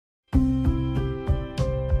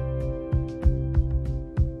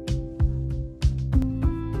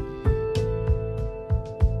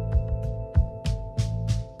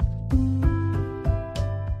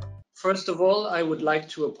First of all, I would like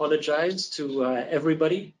to apologize to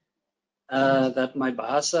everybody that my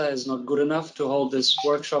Bahasa is not good enough to hold this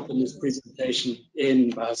workshop and this presentation in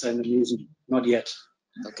Bahasa Indonesian. Not yet.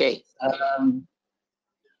 Okay.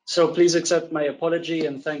 So please accept my apology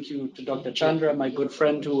and thank you to Dr. Chandra, my good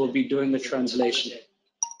friend, who will be doing the translation.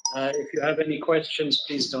 If you have any questions,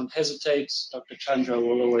 please don't hesitate. Dr. Chandra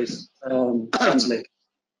will always translate.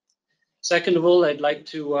 Second of all, I'd like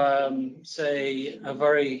to say a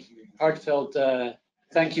very heartfelt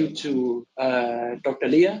thank you to Dr.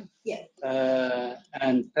 Leah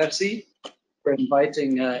and Percy for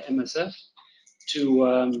inviting MSF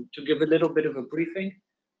to give a little bit of a briefing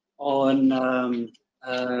on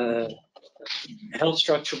health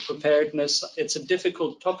structure preparedness. It's a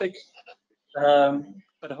difficult topic,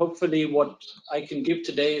 but hopefully what I can give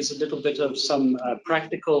today is a little bit of some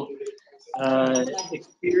practical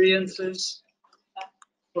experiences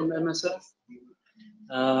from MSF.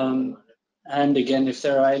 And again, if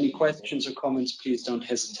there are any questions or comments, please don't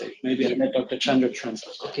hesitate. Maybe I'll let Dr. Chandra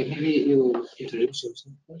translate. Okay, maybe you introduce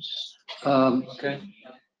yourself first. Okay.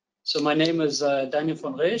 So my name is Daniel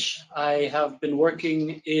von Resch. I have been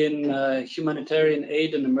working in humanitarian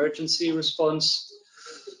aid and emergency response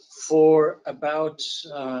for about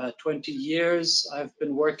 20 years. I've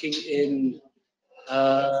been working in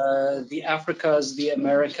the Africas, the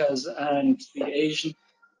Americas, and the Asian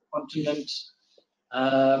continent.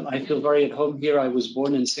 I feel very at home here. I was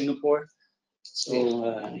born in Singapore, so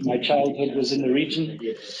my childhood was in the region.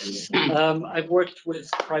 I've worked with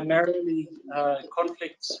primarily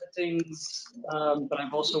conflict settings, but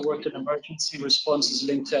I've also worked in emergency responses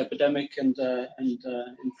linked to epidemic and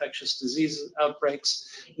infectious disease outbreaks.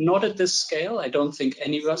 Not at this scale. I don't think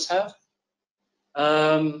any of us have.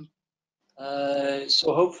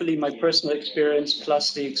 So hopefully my personal experience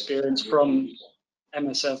plus the experience from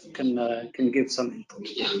MSF can give some input.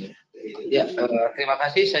 Ya, terima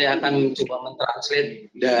kasih. Saya akan coba mentranslate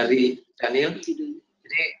dari Daniel.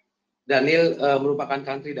 Jadi Daniel merupakan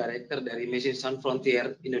country director dari Medecines Sans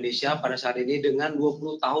Frontières Indonesia pada saat ini dengan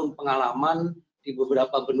 20 tahun pengalaman di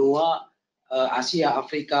beberapa benua Asia,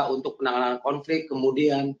 Afrika untuk penanganan konflik,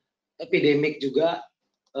 kemudian epidemik juga,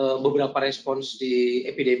 beberapa respons di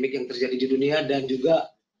epidemik yang terjadi di dunia, dan juga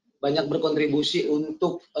banyak berkontribusi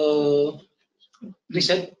untuk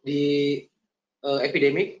riset di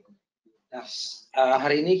epidemik. Nah,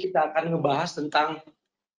 hari ini kita akan membahas tentang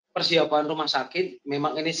persiapan rumah sakit.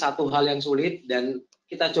 Memang ini satu hal yang sulit dan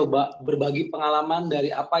kita coba berbagi pengalaman dari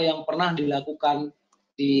apa yang pernah dilakukan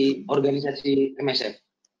di organisasi MSF.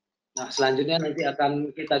 Nah, selanjutnya nanti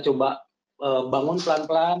akan kita coba bangun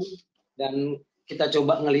pelan-pelan dan kita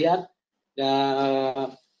coba ngelihat.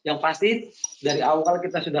 Yang pasti dari awal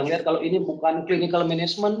kita sudah melihat kalau ini bukan clinical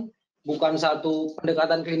management, bukan satu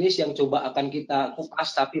pendekatan klinis yang coba akan kita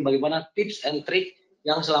kupas, tapi bagaimana tips and trick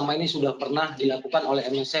yang selama ini sudah pernah dilakukan oleh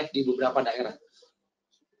MSF di beberapa daerah.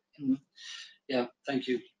 Yeah, thank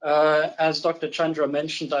you. As Dr. Chandra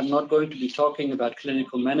mentioned, I'm not going to be talking about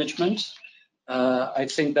clinical management. I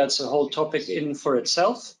think that's a whole topic in for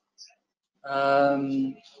itself.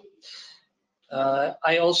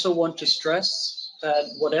 I also want to stress that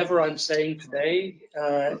whatever I'm saying today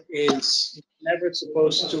is never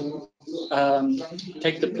supposed to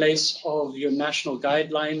take the place of your national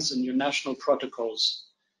guidelines and your national protocols.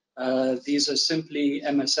 These are simply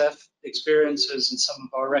MSF experiences and some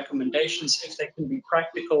of our recommendations. If they can be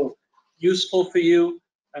practical, useful for you,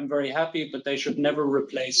 I'm very happy, but they should never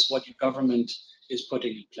replace what your government is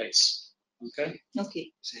putting in place. Okay?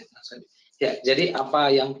 Okay. Ya, jadi apa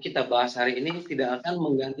yang kita bahas hari ini tidak akan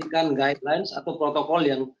menggantikan guidelines atau protokol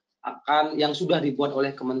yang sudah dibuat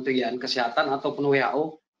oleh Kementerian Kesehatan ataupun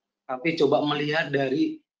WHO, tapi coba melihat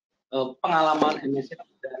dari pengalaman MSF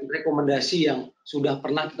dan rekomendasi yang sudah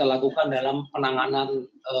pernah kita lakukan dalam penanganan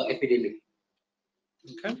epidemik.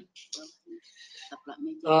 Okay.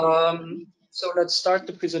 So let's start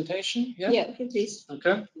the presentation. Yeah, please.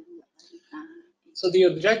 Okay. So the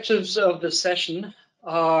objectives of the session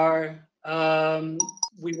are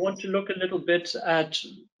we want to look a little bit at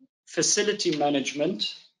facility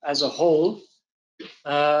management as a whole,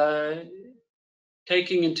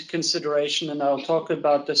 taking into consideration, and I'll talk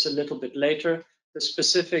about this a little bit later, the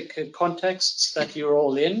specific contexts that you're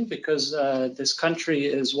all in, because this country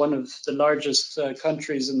is one of the largest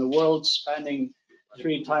countries in the world, spanning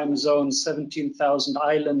 3 time zones, 17,000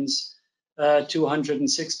 islands,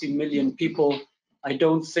 260 million people. I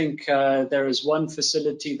don't think there is one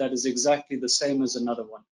facility that is exactly the same as another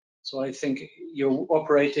one. So I think you're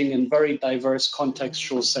operating in very diverse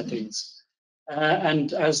contextual settings.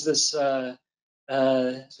 And as this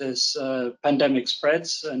pandemic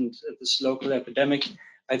spreads and this local epidemic,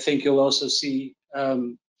 I think you'll also see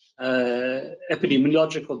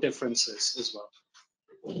epidemiological differences as well.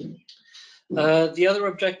 The other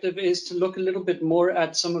objective is to look a little bit more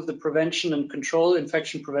at some of the prevention and control,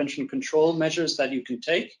 infection prevention control measures that you can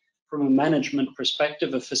take from a management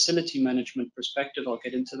perspective, a facility management perspective. I'll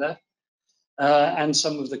get into that. And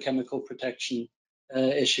some of the chemical protection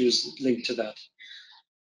issues linked to that.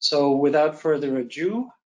 So without further ado,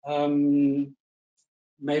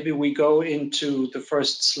 maybe we go into the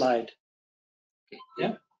first slide.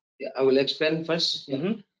 Yeah, I will explain first.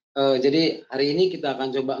 Jadi hari ini kita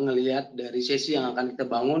akan coba ngelihat dari sesi yang akan kita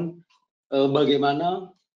bangun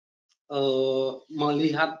bagaimana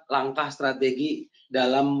melihat langkah strategi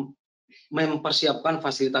dalam mempersiapkan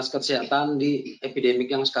fasilitas kesehatan di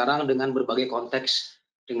epidemik yang sekarang dengan berbagai konteks,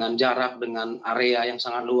 dengan jarak, dengan area yang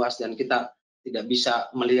sangat luas, dan kita tidak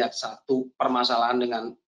bisa melihat satu permasalahan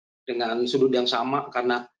dengan sudut yang sama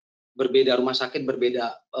karena berbeda rumah sakit,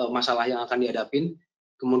 berbeda masalah yang akan dihadapin.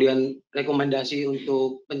 Kemudian rekomendasi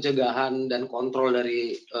untuk pencegahan dan kontrol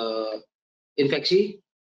dari infeksi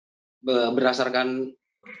berdasarkan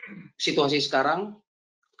situasi sekarang.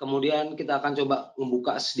 Kemudian kita akan coba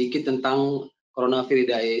membuka sedikit tentang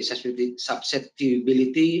Coronaviridae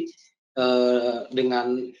susceptibility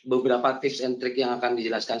dengan beberapa tips and trick yang akan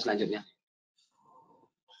dijelaskan selanjutnya.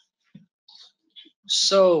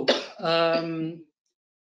 So,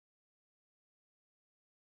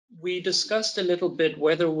 we discussed a little bit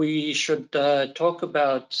whether we should talk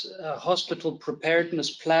about hospital preparedness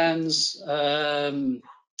plans,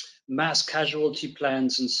 mass casualty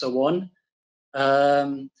plans, and so on.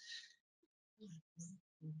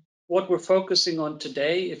 What we're focusing on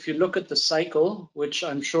today, if you look at the cycle, which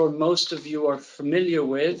I'm sure most of you are familiar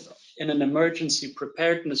with in an emergency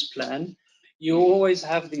preparedness plan, you always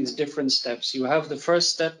have these different steps. You have the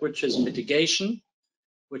first step, which is mitigation,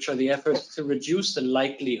 which are the efforts to reduce the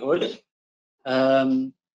likelihood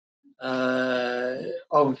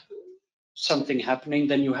of something happening.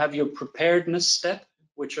 Then you have your preparedness step,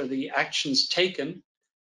 which are the actions taken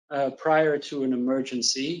prior to an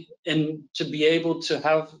emergency, and to be able to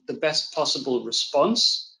have the best possible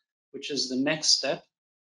response, which is the next step.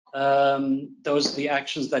 Those are the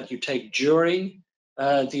actions that you take during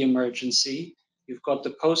the emergency. You've got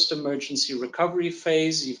the post-emergency recovery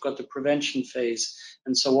phase, you've got the prevention phase,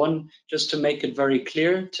 and so on. Just to make it very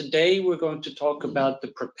clear, today we're going to talk about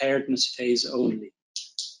the preparedness phase only.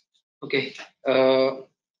 Oke,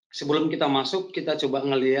 sebelum kita masuk, kita coba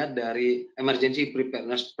ngelihat dari emergency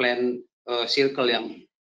preparedness plan circle yang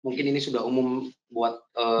mungkin ini sudah umum buat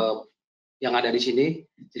yang ada di sini.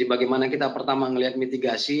 Jadi bagaimana kita pertama ngelihat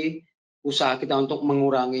mitigasi, usaha kita untuk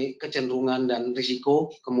mengurangi kecenderungan dan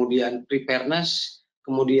risiko, kemudian preparedness,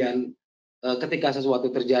 kemudian ketika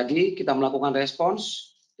sesuatu terjadi kita melakukan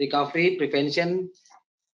respons, recovery, prevention,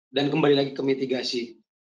 dan kembali lagi ke mitigasi.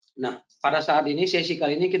 Nah, pada saat ini, sesi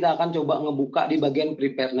kali ini kita akan coba ngebuka di bagian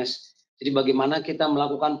preparedness. Jadi bagaimana kita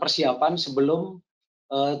melakukan persiapan sebelum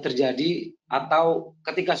terjadi atau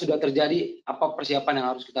ketika sudah terjadi, apa persiapan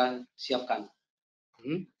yang harus kita siapkan.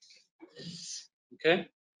 Okay.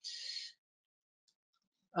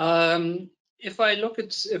 If we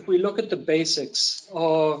look at the basics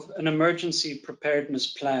of an emergency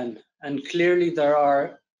preparedness plan, and clearly there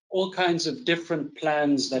are all kinds of different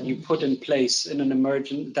plans that you put in place in an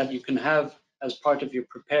emergent that you can have as part of your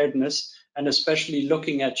preparedness, and especially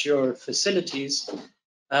looking at your facilities.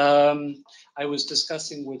 I was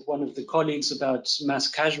discussing with one of the colleagues about mass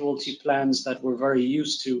casualty plans that we're very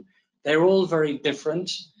used to. They're all very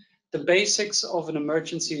different. The basics of an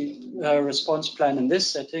emergency response plan in this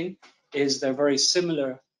setting is they're very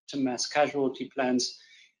similar to mass casualty plans.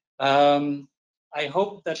 I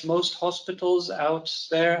hope that most hospitals out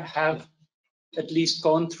there have at least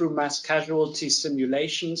gone through mass casualty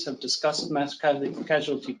simulations, have discussed mass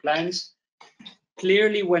casualty plans.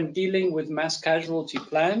 Clearly, when dealing with mass casualty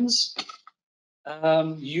plans,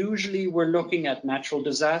 usually we're looking at natural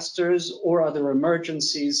disasters or other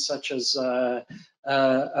emergencies such as a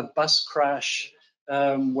bus crash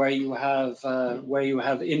where you have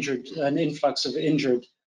an influx of injured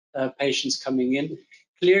patients coming in.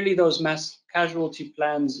 Clearly, those mass casualty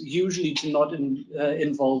plans usually do not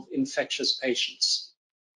involve infectious patients.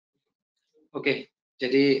 Oke,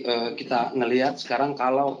 jadi kita ngelihat sekarang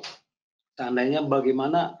kalau seandainya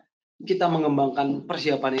bagaimana kita mengembangkan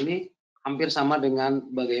persiapan ini hampir sama dengan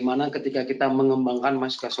bagaimana ketika kita mengembangkan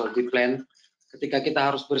mass casualty plan, ketika kita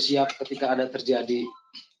harus bersiap ketika ada terjadi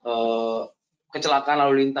kecelakaan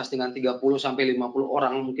lalu lintas dengan 30 sampai 50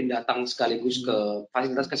 orang mungkin datang sekaligus ke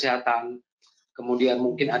fasilitas kesehatan. Kemudian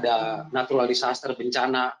mungkin ada natural disaster,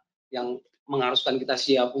 bencana yang mengharuskan kita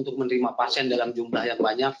siap untuk menerima pasien dalam jumlah yang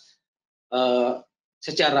banyak.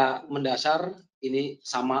 Secara mendasar ini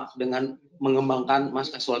sama dengan mengembangkan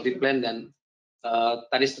mass casualty plan, dan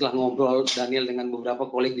tadi setelah ngobrol Daniel dengan beberapa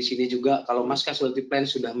koleg di sini juga, kalau mass casualty plan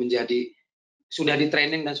sudah di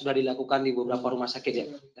training dan sudah dilakukan di beberapa rumah sakit ya.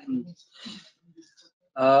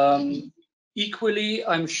 Equally,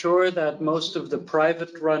 I'm sure that most of the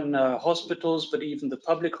private-run hospitals, but even the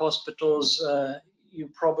public hospitals, you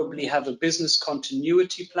probably have a business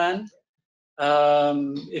continuity plan.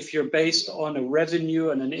 If you're based on a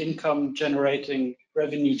revenue and an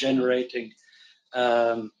revenue-generating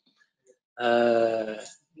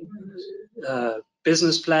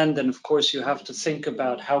business plan, then of course you have to think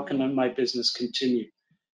about how can my business continue.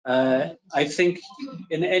 I think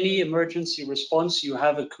in any emergency response, you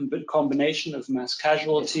have a combination of mass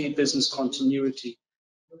casualty, business continuity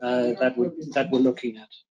that we're looking at.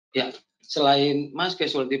 Ya, selain mass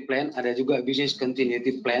casualty plan, ada juga business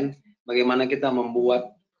continuity plan. Bagaimana kita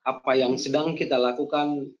membuat apa yang sedang kita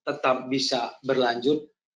lakukan tetap bisa berlanjut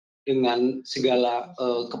dengan segala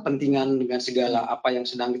kepentingan, dengan segala apa yang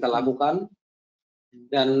sedang kita lakukan.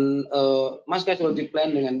 Dan mass casualty plan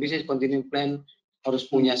dengan business continuity plan harus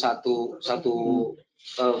punya satu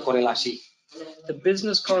korelasi. The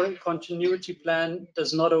business continuity plan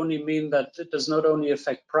does not only mean that it does not only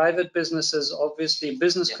affect private businesses. Obviously,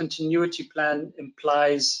 business continuity plan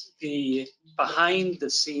implies the behind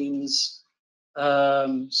the scenes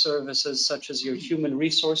services such as your human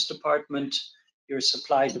resource department, your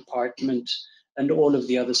supply department, and all of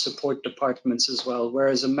the other support departments as well.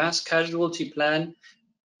 Whereas a mass casualty plan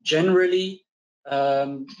generally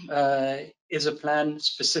is a plan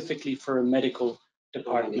specifically for a medical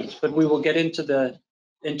department, but we will get into the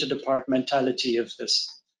interdepartmentality of this.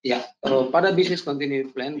 Ya, pada business continuity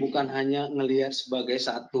plan bukan hanya ngelihat sebagai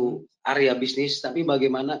satu area bisnis, tapi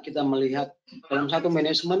bagaimana kita melihat dalam satu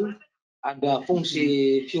manajemen ada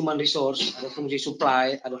fungsi human resource, ada fungsi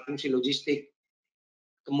supply, ada fungsi logistik.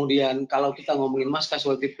 Kemudian kalau kita ngomongin mass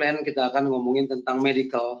casualty plan, kita akan ngomongin tentang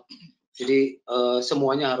medical. Jadi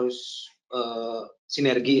semuanya harus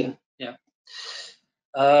sinergi ya. Yeah.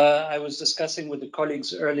 I was discussing with the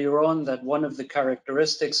colleagues earlier on that one of the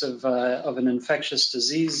characteristics of an infectious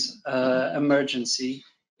disease emergency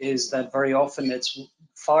is that very often it's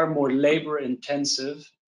far more labor intensive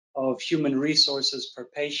of human resources per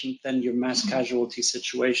patient than your mass casualty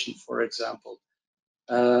situation, for example.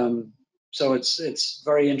 So it's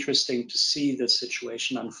very interesting to see the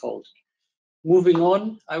situation unfold. Moving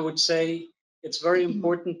on, I would say it's very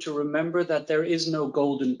important to remember that there is no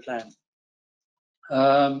golden plan.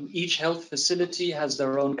 Each health facility has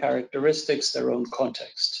their own characteristics, their own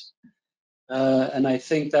context. And I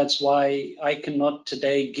think that's why I cannot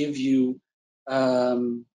today give you a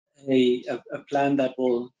plan that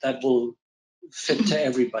will fit to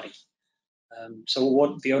everybody. So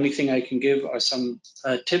the only thing I can give are some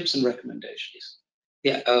tips and recommendations.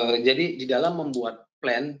 Ya, jadi di dalam membuat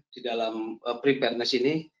plan, di dalam preparedness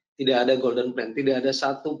ini tidak ada golden plan, tidak ada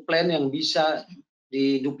satu plan yang bisa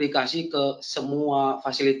diduplikasi ke semua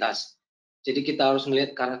fasilitas. Jadi kita harus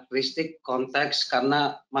melihat karakteristik, konteks,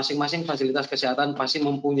 karena masing-masing fasilitas kesehatan pasti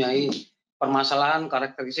mempunyai permasalahan,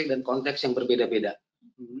 karakteristik, dan konteks yang berbeda-beda.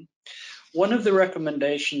 One of the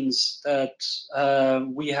recommendations that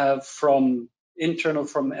we have from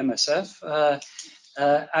MSF,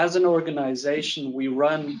 as an organization, we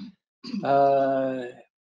run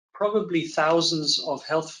probably thousands of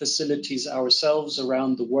health facilities ourselves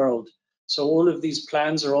around the world. So all of these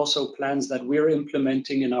plans are also plans that we're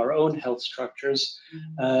implementing in our own health structures.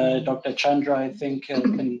 Dr. Chandra, I think,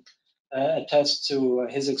 can attest to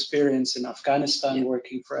his experience in Afghanistan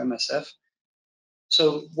working for MSF.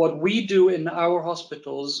 So what we do in our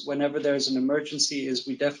hospitals whenever there's an emergency is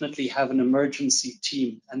we definitely have an emergency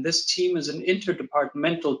team. And this team is an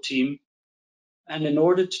interdepartmental team. And in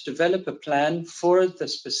order to develop a plan for the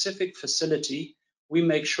specific facility, we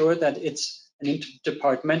make sure that it's an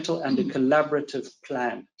interdepartmental and a collaborative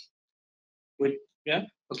plan.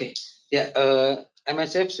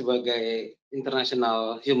 MSF sebagai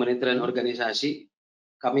international humanitarian organisasi,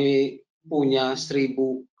 kami punya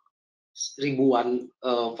ribuan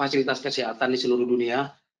fasilitas kesehatan di seluruh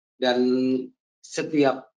dunia, dan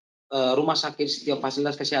setiap rumah sakit, setiap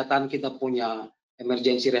fasilitas kesehatan kita punya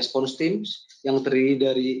emergency response teams yang terdiri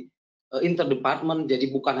dari interdepartment,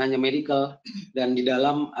 jadi bukan hanya medical, dan di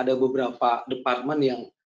dalam ada beberapa departemen yang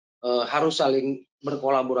harus saling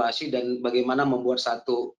berkolaborasi dan bagaimana membuat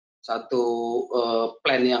satu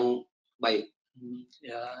plan yang baik.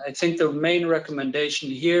 Yeah, I think the main recommendation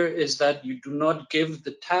here is that you do not give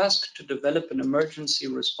the task to develop an emergency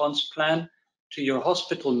response plan to your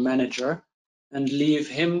hospital manager, and leave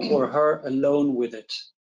him or her alone with it.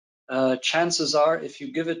 Chances are, if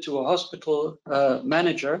you give it to a hospital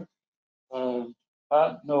manager,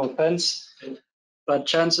 no offense, but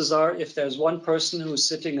chances are, if there's one person who's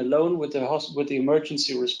sitting alone with the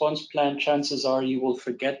emergency response plan, chances are you will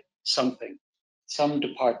forget something, some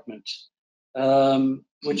department,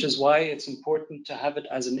 which is why it's important to have it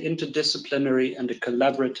as an interdisciplinary and a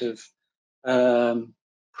collaborative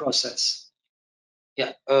process.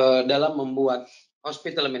 Ya, dalam membuat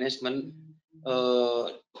hospital management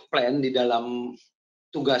plan di dalam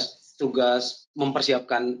tugas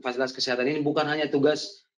mempersiapkan fasilitas kesehatan ini bukan hanya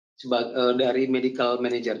tugas dari medical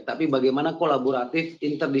manager, tapi bagaimana kolaboratif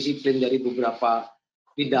interdisiplin dari beberapa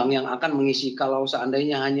bidang yang akan mengisi. Kalau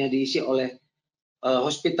seandainya hanya diisi oleh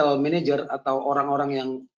hospital manager atau orang-orang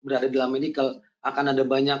yang berada dalam medical, akan ada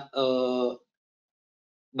banyak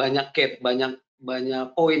gap, banyak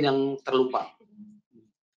poin yang terlupa.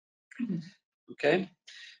 Okay,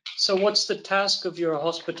 so what's the task of your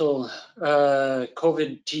hospital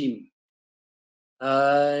COVID team?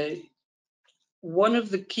 One of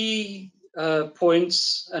the key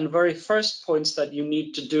points and very first points that you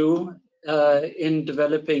need to do in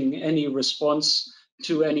developing any response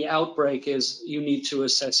to any outbreak is you need to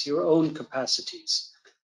assess your own capacities,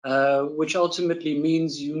 which ultimately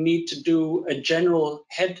means you need to do a general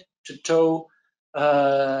head-to-toe,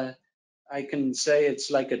 I can say it's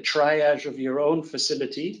like a triage of your own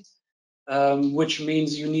facility, which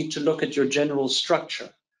means you need to look at your general structure.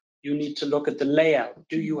 You need to look at the layout.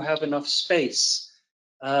 Do you have enough space?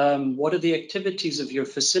 What are the activities of your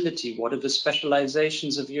facility? What are the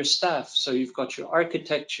specializations of your staff? So you've got your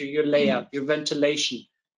architecture, your layout, your ventilation,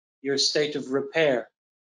 your state of repair.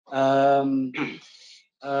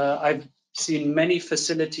 I've seen many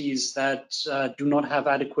facilities that do not have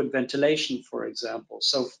adequate ventilation, for example.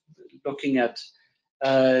 So looking at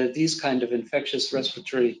these kind of infectious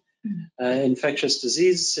respiratory infectious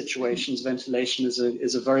disease situations, ventilation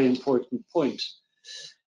is a very important point.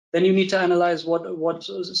 Then you need to analyze what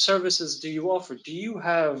services do you offer. Do you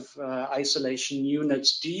have isolation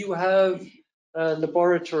units? Do you have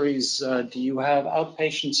laboratories? Do you have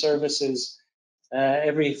outpatient services?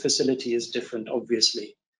 Every facility is different,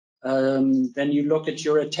 obviously. Then you look at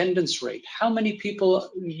your attendance rate. How many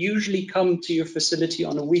people usually come to your facility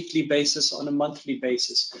on a weekly basis, on a monthly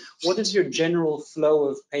basis? What is your general flow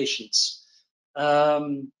of patients? How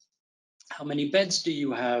many beds do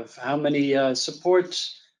you have? How many support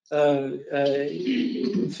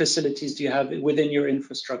facilities do you have within your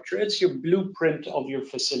infrastructure? It's your blueprint of your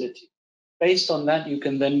facility. Based on that, you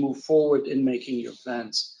can then move forward in making your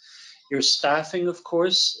plans. Your staffing, of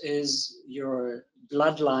course, is your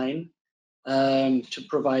bloodline to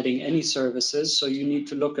providing any services. So you need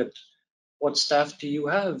to look at what staff do you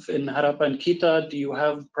have. In Harapan Kita, do you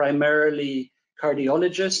have primarily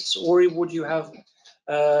cardiologists, or would you have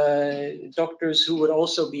doctors who would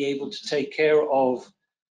also be able to take care of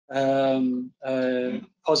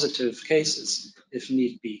positive cases if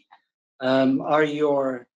need be? Are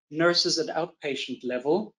your nurses at outpatient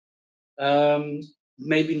level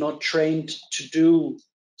maybe not trained to do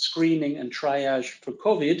screening and triage for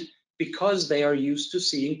COVID because they are used to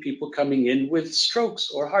seeing people coming in with strokes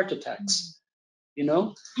or heart attacks? You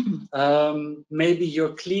know, maybe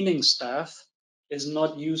your cleaning staff is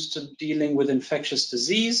not used to dealing with infectious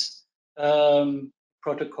disease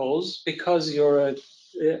protocols because you're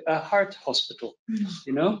a heart hospital,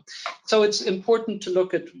 you know? So it's important to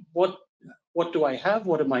look at what do I have,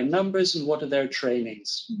 what are my numbers, and what are their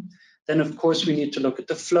trainings. Then, of course, we need to look at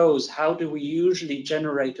the flows. How do we usually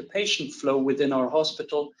generate a patient flow within our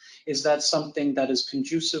hospital? Is that something that is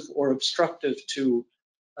conducive or obstructive to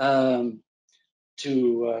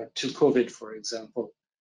COVID, for example?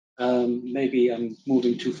 Maybe I'm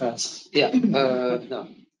moving too fast. Ya, no,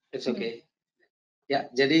 it's okay. Ya,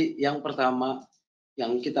 jadi yang pertama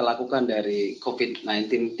yang kita lakukan dari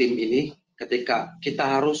COVID-19 tim ini, ketika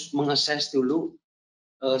kita harus mengakses dulu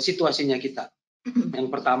situasinya kita. Yang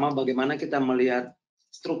pertama, bagaimana kita melihat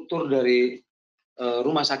struktur dari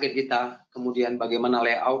rumah sakit kita, kemudian bagaimana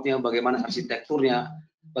layoutnya, bagaimana arsitekturnya,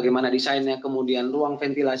 bagaimana desainnya, kemudian ruang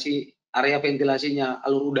ventilasi, area ventilasinya,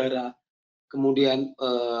 alur udara, kemudian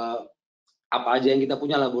apa aja yang kita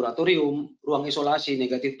punya, laboratorium, ruang isolasi,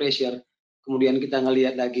 negative pressure, kemudian kita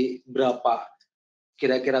ngelihat lagi berapa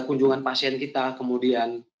kira-kira kunjungan pasien kita,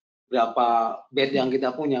 kemudian berapa bed yang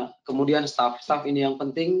kita punya, kemudian staff ini yang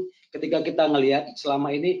penting. Ketika kita ngelihat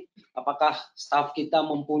selama ini apakah staff kita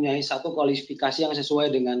mempunyai satu kualifikasi yang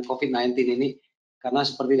sesuai dengan COVID-19 ini, karena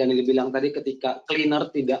seperti Daniel bilang tadi, ketika cleaner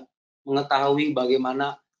tidak mengetahui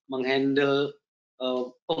bagaimana menghandle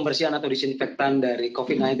pembersihan atau disinfektan dari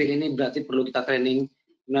COVID-19 ini berarti perlu kita training.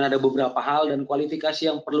 Kemudian ada beberapa hal dan kualifikasi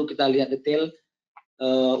yang perlu kita lihat detail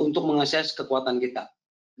untuk mengakses kekuatan kita.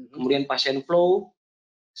 Kemudian pasien flow,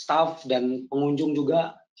 staff dan pengunjung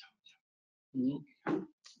juga.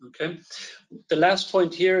 Okay. The last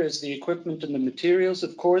point here is the equipment and the materials.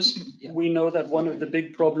 Of course, we know that one of the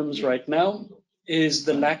big problems right now is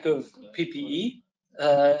the lack of PPE.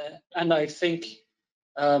 And I think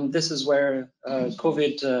this is where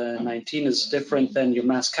COVID-19 is different than your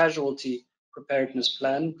mass casualty preparedness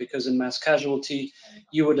plan, because in mass casualty,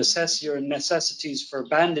 you would assess your necessities for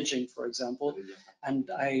bandaging, for example, and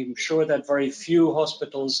I'm sure that very few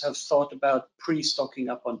hospitals have thought about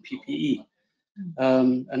pre-stocking up on PPE.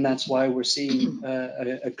 And that's why we're seeing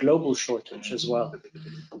a global shortage as well.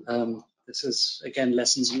 This is, again,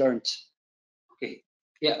 lessons learned. Oke.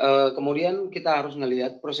 Ya, kemudian kita harus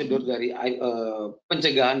melihat prosedur dari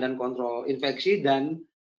pencegahan dan kontrol infeksi, dan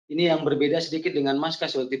ini yang berbeda sedikit dengan mass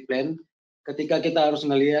casualty plan. Ketika kita harus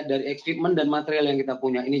melihat dari equipment dan material yang kita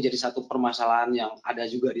punya, ini jadi satu permasalahan yang ada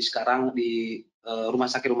juga di sekarang di rumah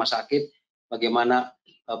sakit, bagaimana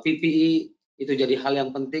PPE itu jadi hal yang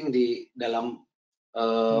penting di dalam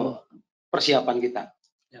persiapan kita.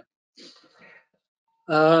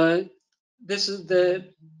 This is the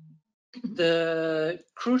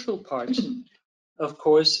crucial part, of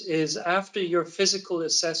course, is after your physical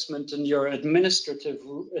assessment and your administrative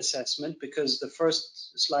assessment, because the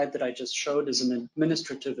first slide that I just showed is an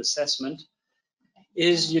administrative assessment,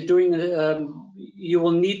 is you're doing, you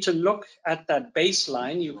will need to look at that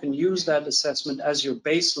baseline. You can use that assessment as your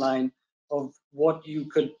baseline of what you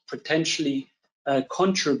could potentially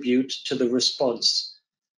contribute to the response.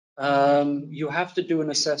 You have to do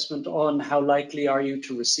an assessment on how likely are you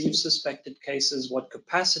to receive suspected cases, what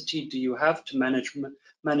capacity do you have to manage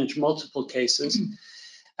multiple cases,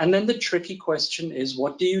 and then the tricky question is,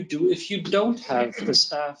 what do you do if you don't have the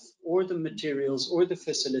staff or the materials or the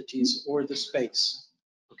facilities or the space?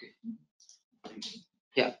 Oke.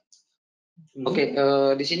 Ya. Oke,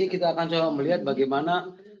 di sini kita akan coba melihat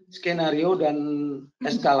bagaimana skenario dan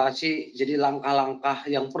eskalasi, jadi langkah-langkah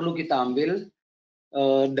yang perlu kita ambil.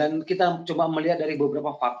 Dan kita coba melihat dari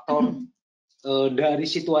beberapa faktor dari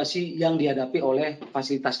situasi yang dihadapi oleh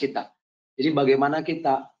fasilitas kita. Jadi bagaimana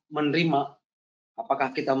kita menerima,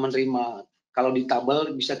 apakah kita menerima, kalau di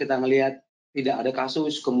tabel bisa kita melihat tidak ada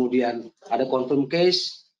kasus, kemudian ada confirm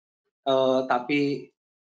case, tapi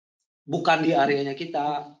bukan di areanya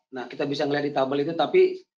kita. Nah, kita bisa melihat di tabel itu,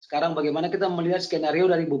 tapi sekarang bagaimana kita melihat skenario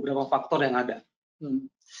dari beberapa faktor yang ada.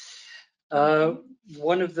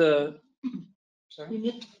 One of the Sorry?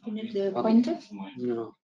 You need the pointer?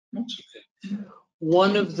 No, it's okay.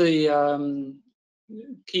 One of the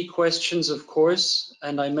key questions, of course,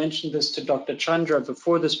 and I mentioned this to Dr. Chandra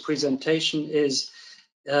before this presentation, is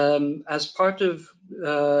as part of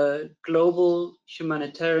global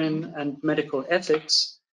humanitarian and medical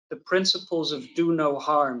ethics, the principles of do no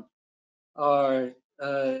harm are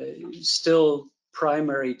still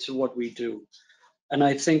primary to what we do. And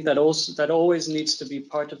I think that always needs to be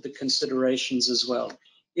part of the considerations as well.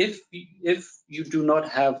 If you do not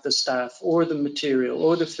have the staff or the material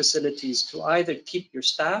or the facilities to either keep your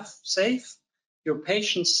staff safe, your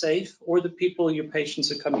patients safe, or the people your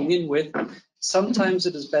patients are coming in with, sometimes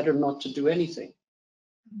it is better not to do anything.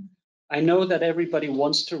 I know that everybody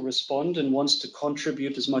wants to respond and wants to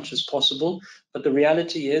contribute as much as possible, but the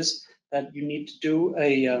reality is that you need to do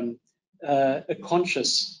a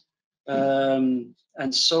conscious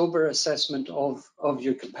and sober assessment of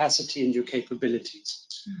your capacity and your capabilities.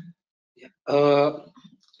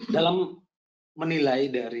 Dalam menilai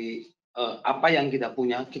dari apa yang kita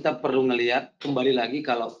punya, kita perlu melihat kembali lagi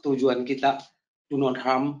kalau tujuan kita do not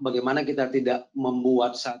harm, bagaimana kita tidak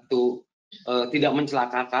membuat tidak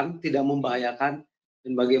mencelakakan, tidak membahayakan,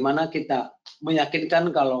 dan bagaimana kita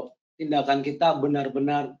meyakinkan kalau tindakan kita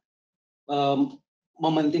benar-benar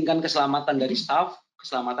mementingkan keselamatan dari staf,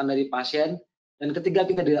 keselamatan dari pasien. Dan ketika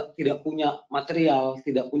kita tidak punya material,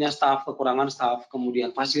 tidak punya staf, kekurangan staf, kemudian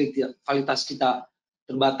fasilitas kita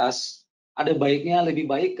terbatas, ada baiknya lebih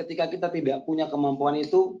baik ketika kita tidak punya kemampuan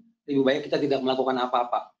itu, lebih baik kita tidak melakukan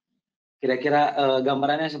apa-apa. Kira-kira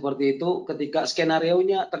gambarannya seperti itu. Ketika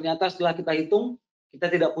skenario-nya ternyata setelah kita hitung, kita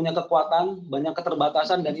tidak punya kekuatan, banyak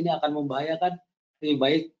keterbatasan, dan ini akan membahayakan, lebih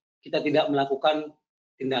baik kita tidak melakukan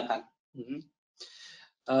tindakan.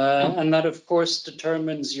 And that, of course,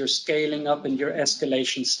 determines your scaling up and your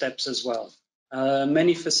escalation steps as well.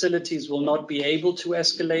 Many facilities will not be able to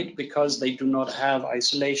escalate because they do not have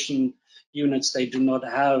isolation units, they do not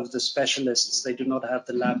have the specialists, they do not have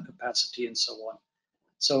the lab capacity, and so on.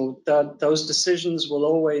 So those decisions will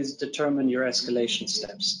always determine your escalation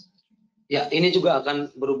steps. Ya, ini juga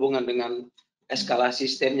akan berhubungan dengan eskalasi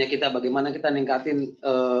stepnya kita, bagaimana kita ningkatin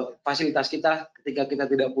fasilitas kita ketika kita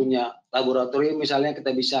tidak punya laboratorium. Misalnya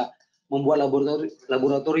kita bisa membuat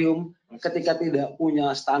laboratorium, ketika tidak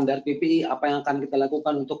punya standar PPI, apa yang akan kita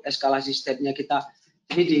lakukan untuk eskalasi stepnya kita.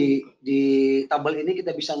 Jadi di tabel ini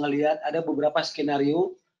kita bisa melihat ada beberapa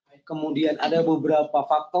skenario, kemudian ada beberapa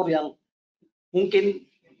faktor yang mungkin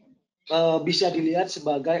bisa dilihat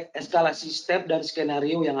sebagai eskalasi step dan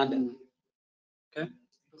skenario yang ada. Okay.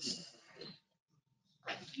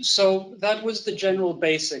 So that was the general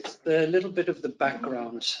basics, the little bit of the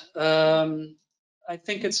background. I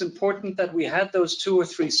think it's important that we had those 2 or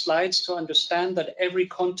 3 slides to understand that every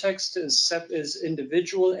context is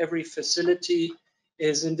individual, every facility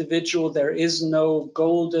is individual. There is no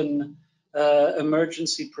golden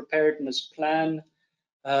emergency preparedness plan.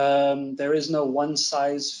 There is no one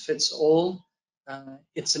size fits all.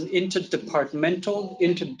 It's an interdepartmental,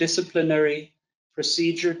 interdisciplinary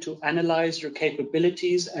procedure to analyze your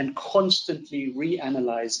capabilities and constantly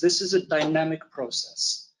reanalyze. This is a dynamic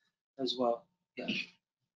process as well. Ya.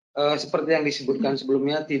 Seperti yang disebutkan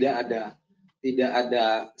sebelumnya, tidak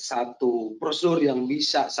ada satu prosedur yang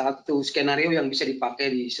bisa, satu skenario yang bisa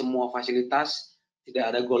dipakai di semua fasilitas,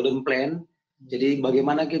 tidak ada golden plan. Jadi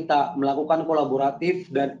bagaimana kita melakukan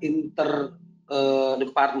kolaboratif dan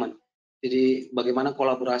department. Jadi bagaimana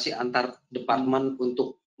kolaborasi antar departemen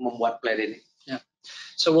untuk membuat plan ini. Yeah.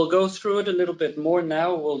 So we'll go through it a little bit more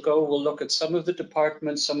now. We'll look at some of the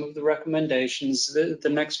departments, some of the recommendations. The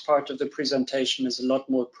next part of the presentation is a lot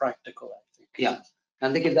more practical, I think. Ya,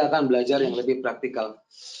 nanti kita akan belajar yang lebih praktikal.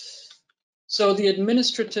 So the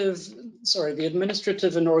administrative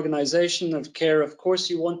and organization of care, of course,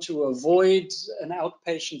 you want to avoid an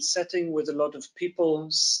outpatient setting with a lot of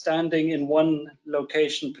people standing in one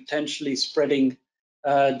location, potentially spreading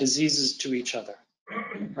diseases to each other,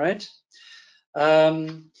 right?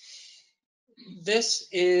 This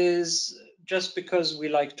is just because we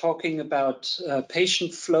like talking about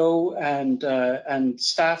patient flow and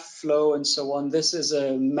staff flow and so on. This is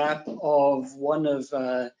a map of one of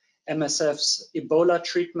MSF's Ebola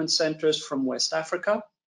treatment centers from West Africa.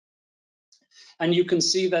 And you can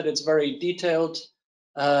see that it's very detailed.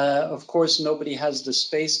 Of course, nobody has the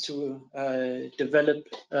space to develop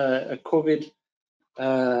a COVID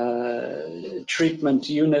treatment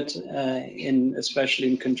unit, especially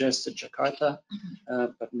in congested Jakarta,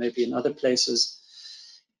 but maybe in other places.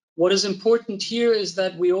 What is important here is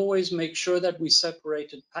that we always make sure that we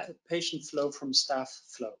separated patient flow from staff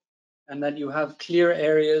flow, and that you have clear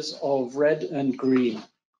areas of red and green.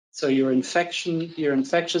 So your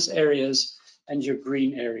infectious areas and your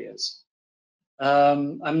green areas.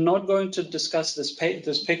 I'm not going to discuss this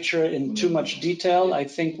picture in too much detail. I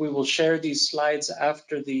think we will share these slides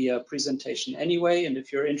after the presentation anyway, and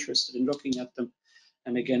if you're interested in looking at them,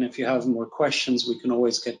 and again, if you have more questions, we can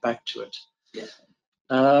always get back to it. Yeah.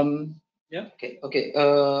 Oke.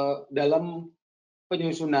 Dalam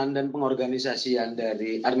penyusunan dan pengorganisasian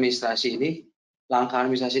dari administrasi ini, langkah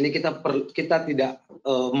administrasi ini kita tidak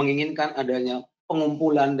menginginkan adanya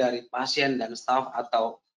pengumpulan dari pasien dan staf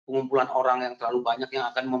atau pengumpulan orang yang terlalu banyak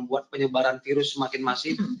yang akan membuat penyebaran virus semakin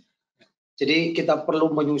masif. Jadi kita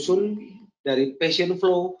perlu menyusun dari patient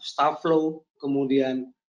flow, staff flow,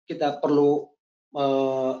 kemudian kita perlu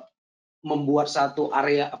membuat satu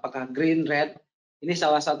area apakah green, red. Ini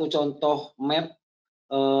salah satu contoh map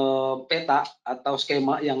peta atau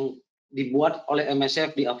skema yang dibuat oleh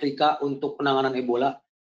MSF di Afrika untuk penanganan Ebola.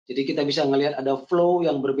 Jadi kita bisa melihat ada flow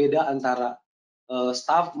yang berbeda antara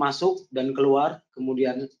staff masuk dan keluar,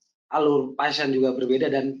 kemudian alur pasien juga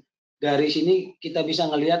berbeda, dan dari sini kita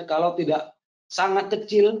bisa melihat kalau tidak sangat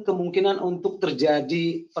kecil kemungkinan untuk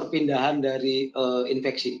terjadi perpindahan dari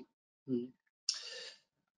infeksi.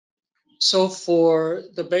 So for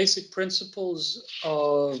the basic principles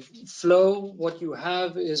of flow, what you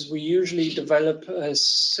have is we usually develop a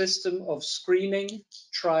system of screening,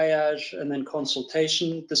 triage, and then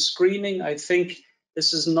consultation. The screening, I think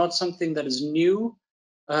this is not something that is new.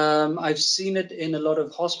 I've seen it in a lot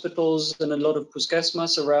of hospitals and a lot of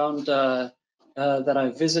puskesmas around that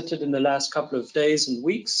I visited in the last couple of days and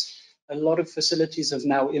weeks. A lot of facilities have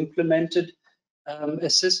now implemented a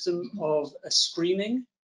system of a screening,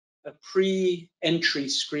 a pre-entry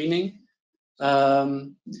screening,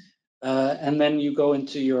 and then you go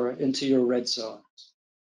into your red zone.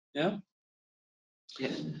 Yeah.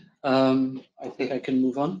 Yeah. I think I can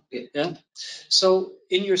move on. Yeah. So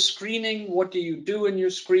in your screening, what do you do in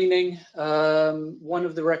your screening? One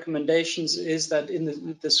of the recommendations is that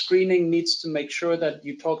in the screening needs to make sure that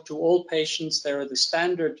you talk to all patients. There are the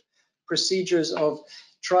standard procedures of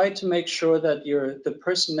try to make sure that the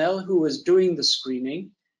personnel who is doing the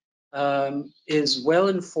screening is well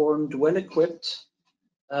informed, well equipped,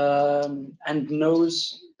 and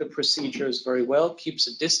knows the procedures very well, keeps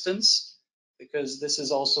a distance, because this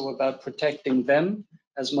is also about protecting them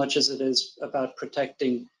as much as it is about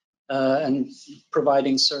protecting and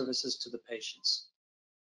providing services to the patients.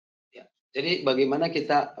 Ya, jadi bagaimana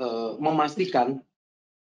kita memastikan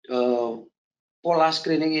pola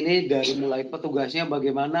screening ini dari mulai petugasnya,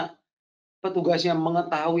 bagaimana petugasnya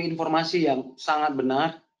mengetahui informasi yang sangat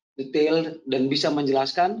benar, detail, dan bisa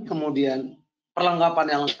menjelaskan, kemudian perlengkapan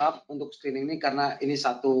yang lengkap untuk screening ini, karena ini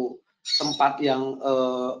satu tempat yang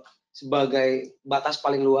sebagai batas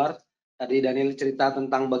paling luar. Tadi Daniel cerita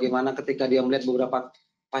tentang bagaimana ketika dia melihat beberapa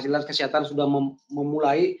fasilitas kesehatan sudah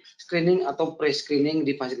memulai screening atau pre-screening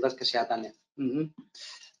di fasilitas kesehatannya.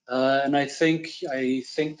 And I think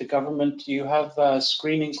the government, you have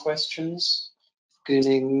screening questions.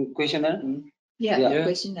 Screening questionnaire? Yeah,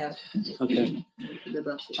 questionnaire. Okay.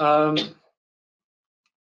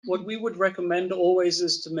 What we would recommend always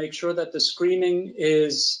is to make sure that the screening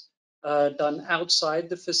is done outside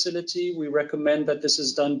the facility. We recommend that this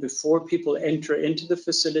is done before people enter into the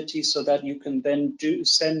facility, so that you can then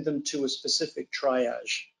send them to a specific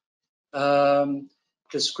triage.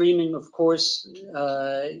 The screening, of course,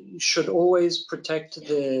 should always protect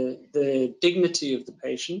the dignity of the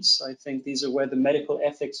patients. I think these are where the medical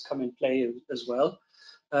ethics come in play as well.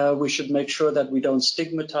 We should make sure that we don't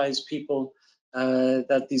stigmatize people,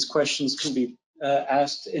 that these questions can be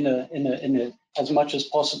asked in a as much as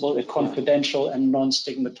possible a confidential and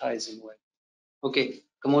non-stigmatizing way. Oke.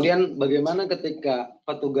 Kemudian bagaimana ketika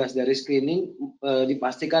petugas dari screening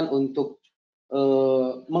dipastikan untuk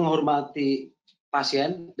menghormati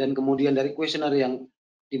pasien, dan kemudian dari kuesioner yang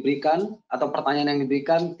diberikan atau pertanyaan yang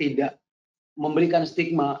diberikan tidak memberikan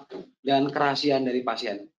stigma dan kerahasiaan dari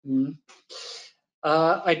pasien.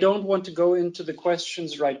 I don't want to go into the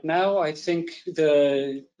questions right now. I think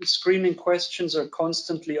the screening questions are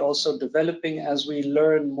constantly also developing as we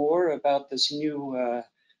learn more about this new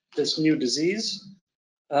disease.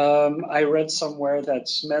 I read somewhere that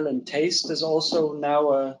smell and taste is also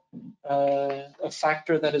now a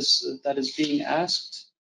factor that is being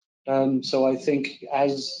asked. So I think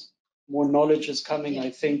as more knowledge is coming,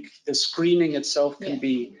 I think the screening itself can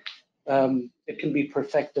be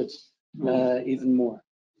perfected even more.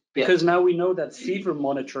 Because now we know that fever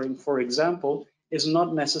monitoring, for example, is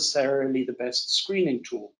not necessarily the best screening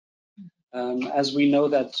tool. As we know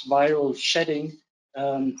that viral shedding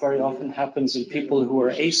very often happens in people who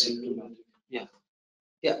are asymptomatic.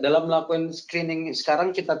 Ya, dalam melakukan screening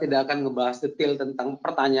sekarang kita tidak akan ngebahas detail tentang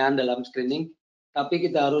pertanyaan dalam screening, tapi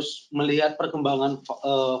kita harus melihat perkembangan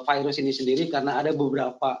virus ini sendiri, karena ada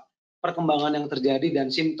beberapa perkembangan yang terjadi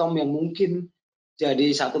dan simptom yang mungkin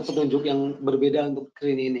jadi satu petunjuk yang berbeda untuk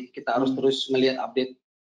screening ini. Kita harus terus melihat update.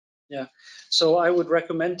 Yeah, so I would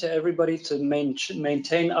recommend to everybody to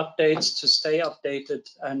maintain updates, to stay updated,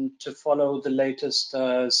 and to follow the latest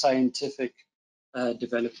scientific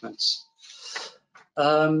developments.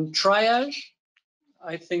 Triage,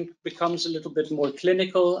 I think, becomes a little bit more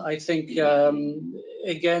clinical. I think,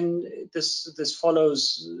 again, this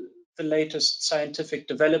follows the latest scientific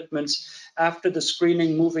developments. After the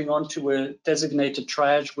screening, moving on to a designated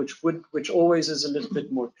triage, which always is a little bit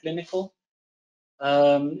more clinical,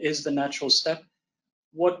 is the natural step.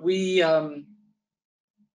 What we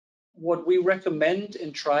recommend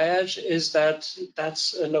in triage is that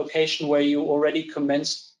that's a location where you already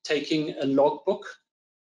commenced taking a logbook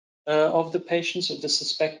of the patients, of the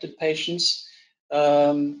suspected patients,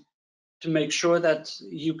 to make sure that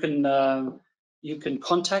you can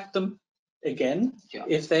contact them again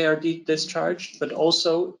if they are discharged, but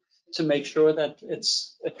also to make sure that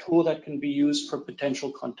it's a tool that can be used for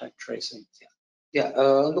potential contact tracing. Ya,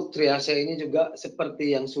 untuk triase ini juga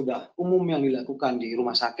seperti yang sudah umum yang dilakukan di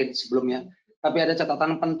rumah sakit sebelumnya, tapi ada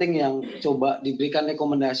catatan penting yang coba diberikan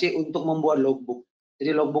rekomendasi untuk membuat logbook.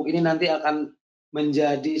 Jadi logbook ini nanti akan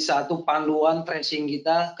menjadi satu panduan tracing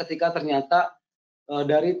kita ketika ternyata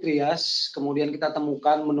dari trias kemudian kita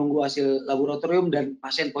temukan menunggu hasil laboratorium dan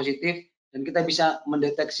pasien positif, dan kita bisa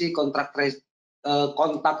mendeteksi kontak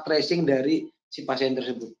tracing dari si pasien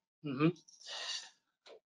tersebut.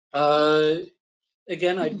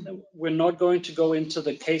 again, we're not going to go into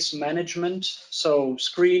the case management. So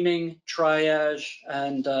screening, triage,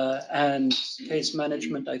 and case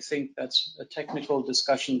management. I think that's a technical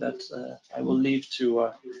discussion that I will leave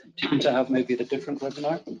to have maybe at a different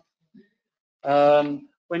webinar.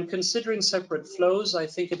 When considering separate flows, I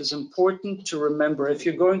think it is important to remember, if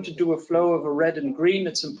you're going to do a flow of a red and green,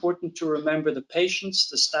 it's important to remember the patients,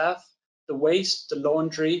 the staff, the waste, the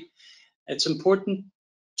laundry. It's important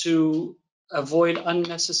to avoid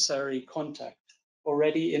unnecessary contact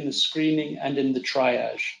already in the screening and in the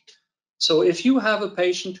triage. So if you have a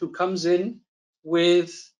patient who comes in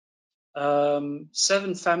with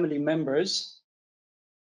 7 family members,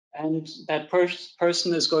 and that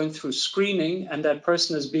person is going through screening, and that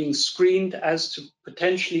person is being screened as to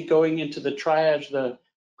potentially going into the triage, the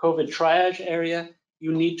COVID triage area,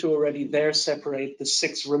 you need to already there separate the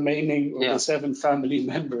 6 remaining or the 7 family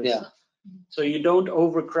members. Yeah. So you don't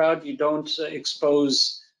overcrowd, you don't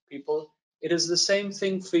expose people. It is the same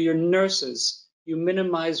thing for your nurses. You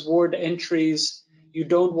minimize ward entries. You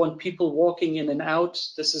don't want people walking in and out.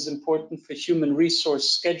 This is important for human resource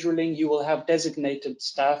scheduling. You will have designated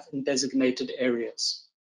staff in designated areas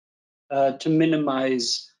to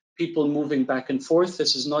minimize people moving back and forth.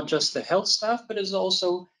 This is not just the health staff, but it's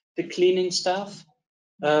also the cleaning staff.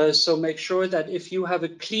 So make sure that if you have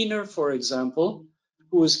a cleaner, for example,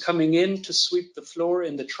 who is coming in to sweep the floor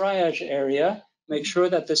in the triage area, make sure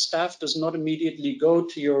that the staff does not immediately go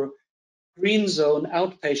to your green zone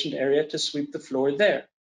outpatient area to sweep the floor there.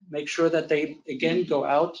 Make sure that they again go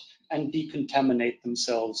out and decontaminate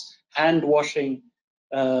themselves, hand washing,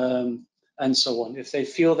 and so on. If they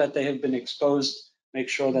feel that they have been exposed, make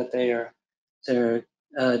sure that they're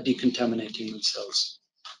decontaminating themselves.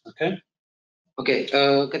 Okay. Oke,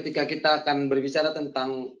 ketika kita akan berbicara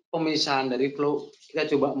tentang pemisahan dari flow, kita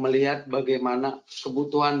coba melihat bagaimana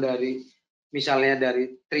kebutuhan dari misalnya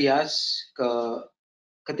dari triage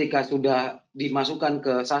ketika sudah dimasukkan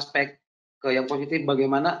ke suspek, ke yang positif,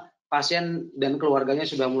 bagaimana pasien dan keluarganya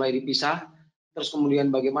sudah mulai dipisah, terus kemudian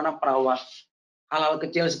bagaimana perawat hal-hal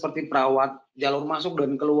kecil seperti perawat jalur masuk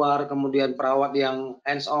dan keluar, kemudian perawat yang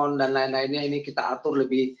hands on dan lain-lainnya ini kita atur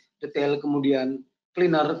lebih detail, kemudian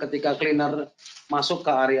cleaner ketika cleaner masuk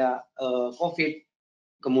ke area COVID,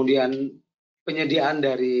 kemudian penyediaan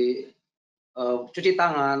dari cuci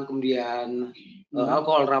tangan, kemudian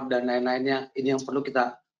alcohol wrap dan lain-lainnya, ini yang perlu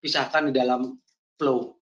kita pisahkan di dalam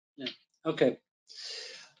flow. Yeah. Okay.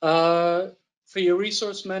 For your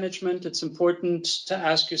resource management, it's important to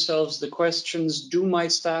ask yourselves the questions: do my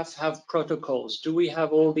staff have protocols? Do we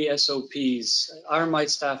have all the SOPs? Are my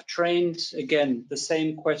staff trained? Again, the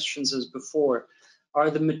same questions as before. Are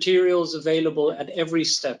the materials available at every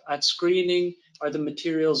step? At screening, are the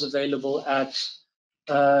materials available at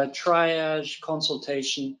triage,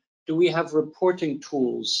 consultation? Do we have reporting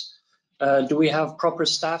tools? Do we have proper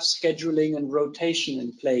staff scheduling and rotation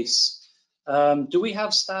in place? Do we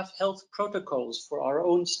have staff health protocols for our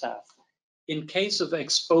own staff? In case of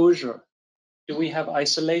exposure, do we have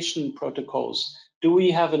isolation protocols? Do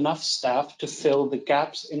we have enough staff to fill the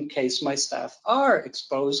gaps in case my staff are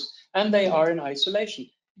exposed and they are in isolation?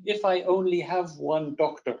 If I only have 1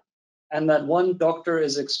 doctor and that 1 doctor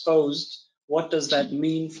is exposed, what does that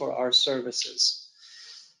mean for our services?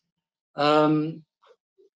 One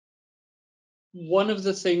of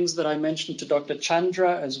the things that I mentioned to Dr.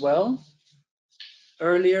 Chandra as well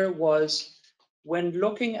earlier was, when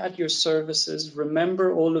looking at your services,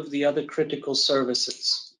 remember all of the other critical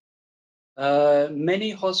services.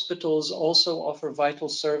 Many hospitals also offer vital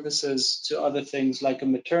services to other things like a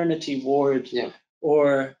maternity ward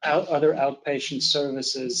or other outpatient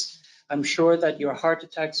services. I'm sure that your heart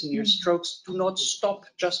attacks and your strokes do not stop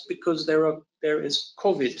just because there is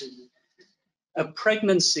COVID. A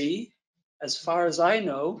pregnancy, as far as I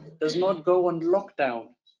know, does not go on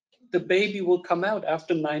lockdown. The baby will come out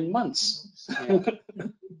after 9 months.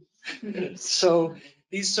 So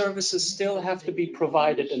these services still have to be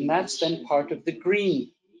provided, and that's then part of the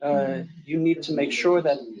green. You need to make sure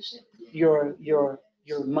that your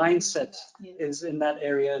mindset is in that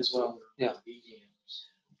area as well. Ya.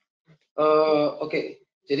 Oke.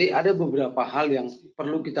 Jadi ada beberapa hal yang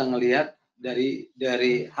perlu kita ngelihat dari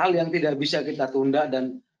hal yang tidak bisa kita tunda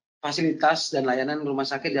dan fasilitas dan layanan rumah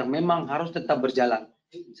sakit yang memang harus tetap berjalan.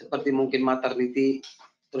 Seperti mungkin maternity,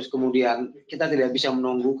 terus kemudian kita tidak bisa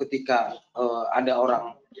menunggu ketika ada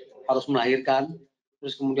orang harus melahirkan,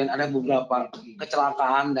 terus kemudian ada beberapa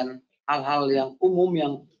kecelakaan dan hal-hal yang umum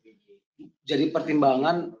yang jadi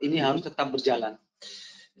pertimbangan, ini harus tetap berjalan.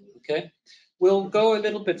 Okay, we'll go a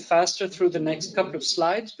little bit faster through the next couple of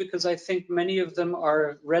slides because I think many of them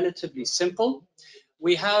are relatively simple.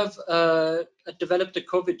 We have developed a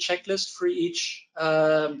COVID checklist for each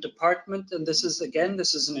department, and this is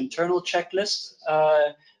an internal checklist.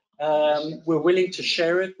 We're willing to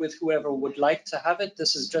share it with whoever would like to have it.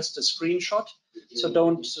 This is just a screenshot, so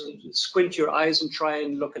don't squint your eyes and try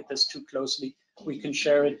and look at this too closely. We can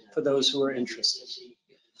share it for those who are interested.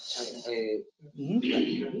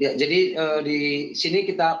 Ya, jadi di sini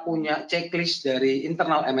kita punya checklist dari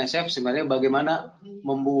internal MSF sebenarnya bagaimana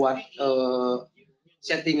membuat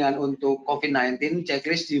settingan untuk COVID-19,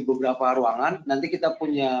 checklist di beberapa ruangan. Nanti kita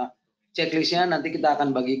punya checklistnya, nanti kita akan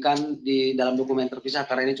bagikan di dalam dokumen terpisah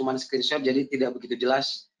karena ini cuma screenshot, jadi tidak begitu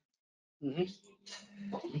jelas.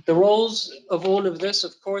 The roles of all of this,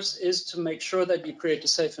 of course, is to make sure that you create a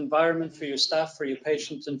safe environment for your staff, for your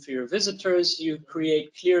patients, and for your visitors. You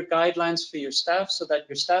create clear guidelines for your staff so that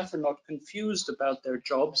your staff are not confused about their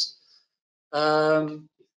jobs.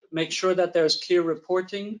 Make sure that there's clear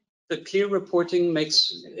reporting. The clear reporting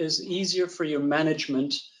is easier for your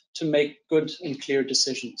management to make good and clear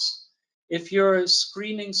decisions. If your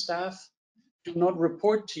screening staff do not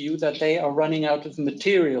report to you that they are running out of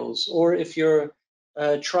materials, or if your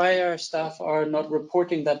triage staff are not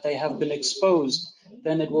reporting that they have been exposed,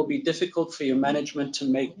 then it will be difficult for your management to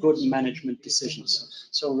make good management decisions.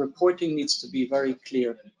 So reporting needs to be very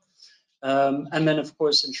clear. And then, of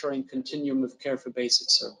course, ensuring continuum of care for basic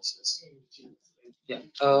services. Ya,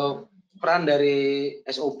 peran dari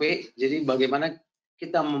SOP, jadi bagaimana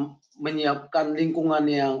kita menyiapkan lingkungan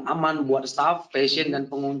yang aman buat staff, patient, dan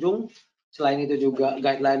pengunjung. Selain itu juga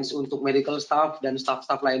guidelines untuk medical staff dan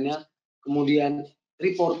staff-staff lainnya. Kemudian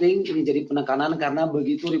reporting, ini jadi penekanan karena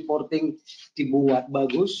begitu reporting dibuat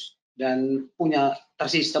bagus dan punya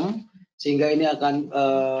tersistem, sehingga ini akan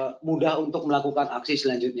mudah untuk melakukan aksi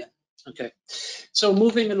selanjutnya. Okay, so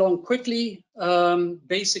moving along quickly,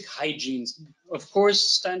 basic hygiene. Of course,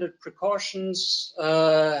 standard precautions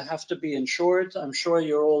have to be ensured. I'm sure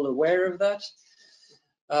you're all aware of that.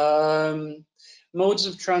 Modes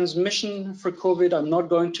of transmission for COVID, I'm not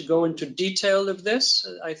going to go into detail of this.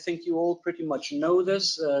 I think you all pretty much know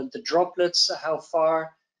this. The droplets, how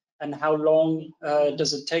far and how long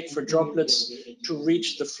does it take for droplets to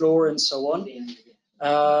reach the floor and so on.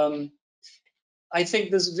 I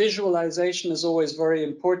think this visualization is always very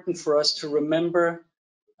important for us to remember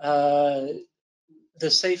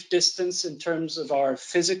the safe distance in terms of our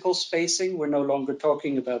physical spacing. We're no longer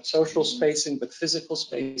talking about social spacing, but physical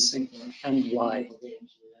spacing, and why.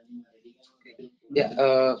 Ya,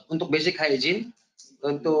 untuk basic hygiene,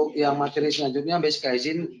 untuk yang materi selanjutnya basic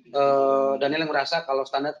hygiene, Daniel yang merasa kalau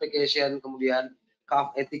standard vacation, kemudian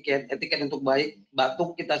cough etiket untuk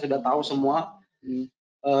batuk kita sudah tahu semua.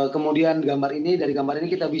 Kemudian dari gambar ini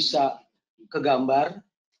kita bisa ke gambar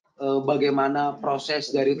bagaimana proses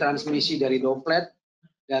dari transmisi dari droplet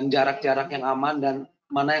dan jarak-jarak yang aman dan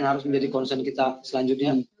mana yang harus menjadi concern kita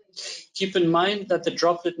selanjutnya. Keep in mind that the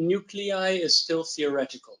droplet nuclei is still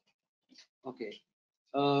theoretical. Oke.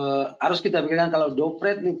 Harus kita pikirkan kalau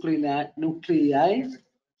droplet nuclei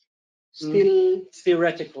still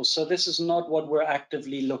theoretical. So this is not what we're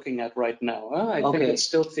actively looking at right now. I think it's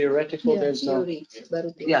still theoretical. Yeah, There's theory.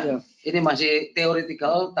 Ini masih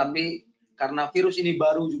theoretical, tapi karena virus ini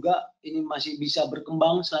baru juga, ini masih bisa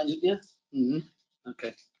berkembang selanjutnya.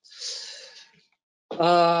 Okay.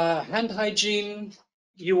 Hand hygiene,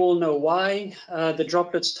 you all know why. The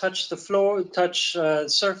droplets touch the floor, touch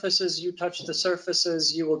surfaces, you touch the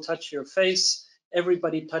surfaces, you will touch your face.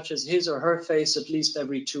 Everybody touches his or her face at least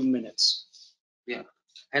every 2 minutes. Ya,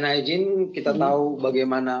 hand hygiene kita tahu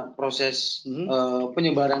bagaimana proses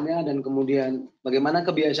penyebarannya dan kemudian bagaimana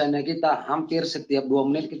kebiasaannya kita hampir setiap 2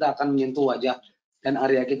 menit kita akan menyentuh wajah dan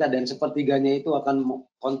area kita dan sepertiganya itu akan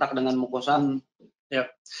kontak dengan mukosa.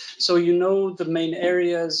 Yeah, so you know the main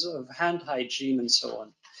areas of hand hygiene and so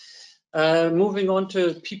on. Moving on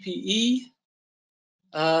to PPE.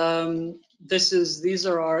 These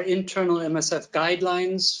are our internal MSF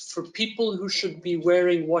guidelines for people who should be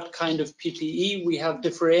wearing what kind of PPE. We have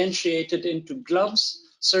differentiated into gloves,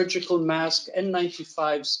 surgical mask,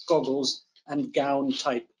 N95s, goggles, and gown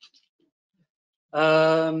type.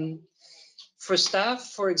 For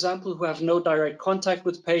staff, for example, who have no direct contact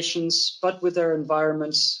with patients, but with their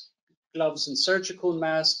environments, gloves and surgical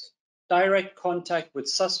mask, direct contact with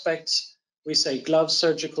suspects, we say gloves,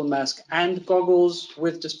 surgical mask, and goggles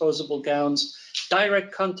with disposable gowns.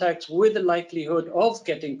 Direct contact with the likelihood of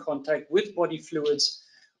getting contact with body fluids,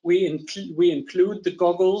 we include the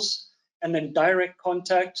goggles, and then direct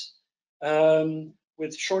contact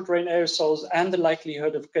with short-range aerosols and the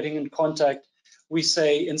likelihood of getting in contact, we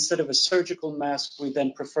say instead of a surgical mask, we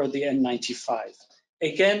then prefer the N95.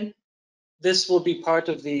 Again, This will be part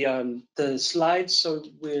of the slides, so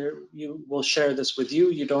we'll share this with you.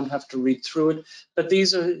 You don't have to read through it, but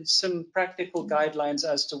these are some practical guidelines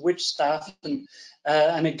as to which staff,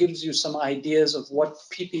 and it gives you some ideas of what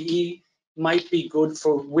PPE might be good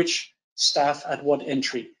for which staff at what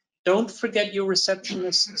entry. Don't forget your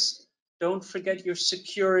receptionists. Don't forget your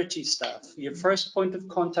security staff. Your first point of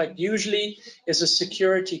contact usually is a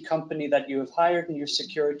security company that you have hired and your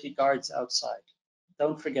security guards outside.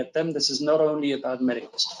 Don't forget them. This is not only about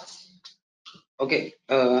medical staff. Oke,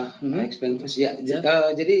 explain first. Ya,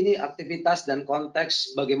 jadi ini aktivitas dan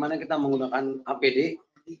konteks bagaimana kita menggunakan APD.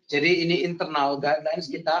 Jadi ini internal guidelines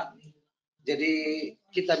kita. Jadi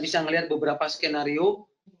kita bisa melihat beberapa skenario.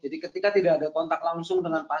 Jadi ketika tidak ada kontak langsung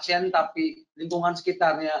dengan pasien, tapi lingkungan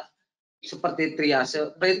sekitarnya seperti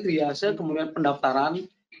triase, pre-triase, kemudian pendaftaran,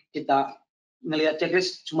 kita melihat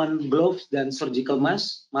checklist cuman gloves dan surgical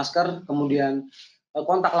mask, masker, kemudian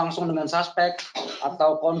kontak langsung dengan suspek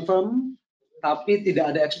atau confirm, tapi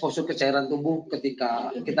tidak ada exposure ke cairan tubuh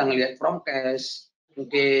ketika kita ngelihat promkes,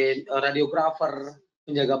 mungkin radiografer,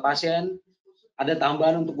 penjaga pasien, ada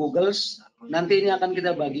tambahan untuk Googles. Nanti ini akan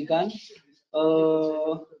kita bagikan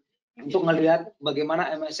untuk melihat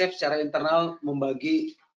bagaimana MSF secara internal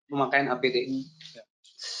membagi pemakaian APD.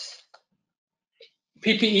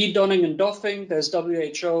 PPE donning and doffing, there's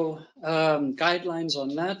WHO guidelines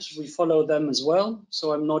on that. We follow them as well.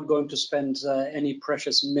 So I'm not going to spend any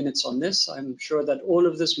precious minutes on this. I'm sure that all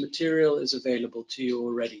of this material is available to you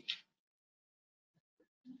already.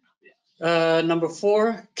 Number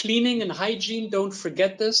 4, cleaning and hygiene. Don't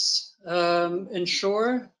forget this.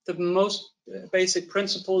 Ensure the most basic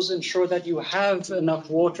principles. Ensure that you have enough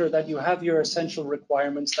water, that you have your essential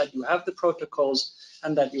requirements, that you have the protocols,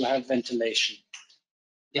 and that you have ventilation.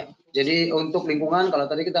 Ya, jadi untuk lingkungan, kalau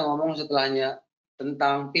tadi kita ngomong setelahnya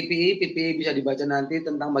tentang PPE bisa dibaca nanti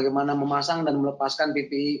tentang bagaimana memasang dan melepaskan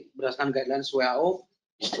PPE berdasarkan guidelines WHO.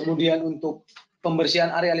 Kemudian untuk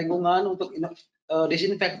pembersihan area lingkungan, untuk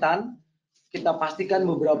disinfektan, kita pastikan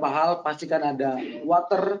beberapa hal, pastikan ada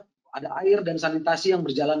water, ada air dan sanitasi yang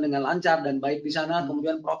berjalan dengan lancar dan baik di sana.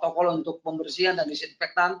 Kemudian protokol untuk pembersihan dan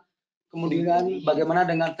disinfektan. Kemudian bagaimana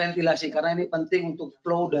dengan ventilasi, karena ini penting untuk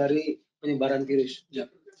flow dari penyebaran virus. Yeah.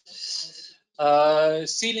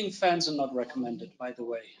 Ceiling fans are not recommended, by the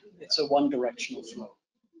way. It's a one-directional flow.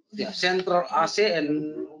 Ya, central AC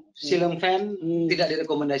and ceiling fan tidak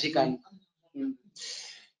direkomendasikan.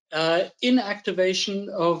 Inactivation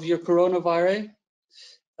of your coronavirus.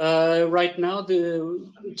 Right now, the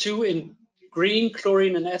 2 in green,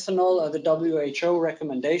 chlorine and ethanol, are the WHO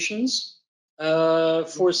recommendations.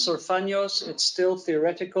 For Sorfanos, it's still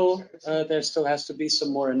theoretical. There still has to be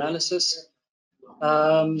some more analysis.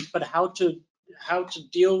 But how to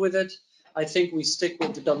deal with it, I think we stick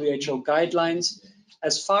with the WHO guidelines.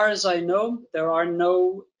 As far as I know, there are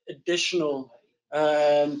no additional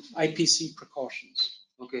IPC precautions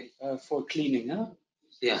for cleaning.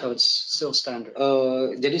 Yeah. So it's still standard.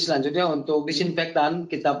 Jadi selanjutnya untuk disinfektan,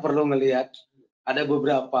 kita perlu melihat ada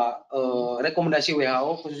beberapa rekomendasi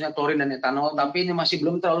WHO, khususnya klorin dan etanol, tapi ini masih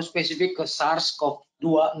belum terlalu spesifik ke SARS-CoV-2.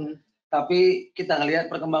 Tapi kita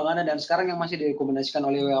ngelihat perkembangannya, dan sekarang yang masih direkomendasikan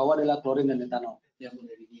oleh WHO adalah klorin dan etanol. Yeah.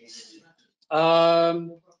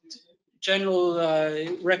 General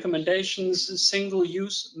recommendations: single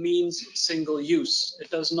use means single use.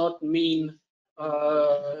 It does not mean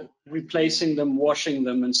replacing them, washing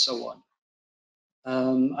them, and so on.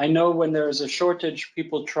 I know when there is a shortage,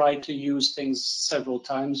 people try to use things several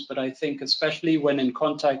times, but I think especially when in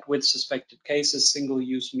contact with suspected cases, single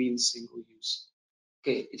use means single use.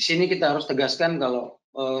 Oke, di sini kita harus tegaskan kalau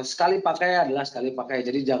sekali pakai adalah sekali pakai.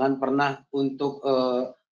 Jadi jangan pernah untuk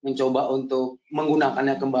mencoba untuk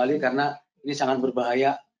menggunakannya kembali, karena ini sangat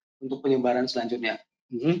berbahaya untuk penyebaran selanjutnya.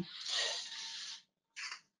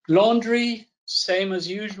 Laundry, same as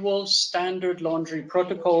usual, standard laundry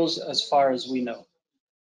protocols as far as we know.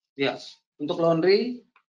 Ya, untuk laundry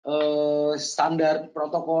standar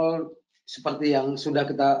protokol seperti yang sudah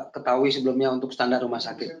kita ketahui sebelumnya untuk standar rumah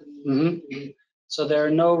sakit. So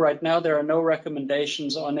right now there are no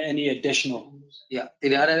recommendations on any additional. Ya,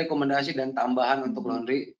 tidak ada rekomendasi dan tambahan untuk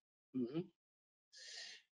laundry.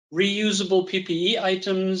 Reusable PPE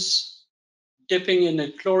items, dipping in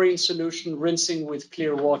a chlorine solution, rinsing with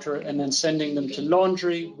clear water, and then sending them to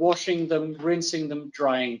laundry, washing them, rinsing them,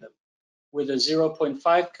 drying them, with a 0.5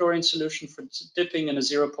 chlorine solution for dipping and a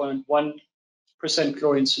 0.1%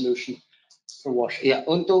 chlorine solution for washing. Ya,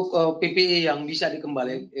 untuk PPE yang bisa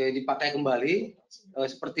dipakai kembali,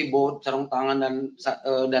 seperti boot, sarung tangan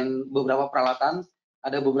dan beberapa peralatan,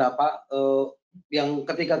 ada beberapa yang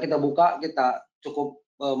ketika kita buka kita cukup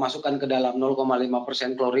masukkan ke dalam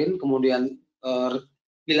 0,5% klorin, kemudian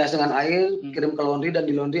bilas dengan air, kirim ke laundry, dan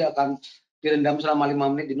di laundry akan direndam selama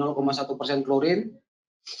 5 menit di 0,1% klorin,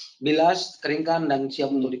 bilas, keringkan, dan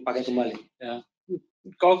siap untuk dipakai kembali. Yeah.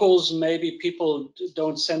 Goggles, maybe people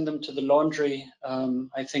don't send them to the laundry.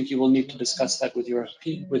 I think you will need to discuss that with your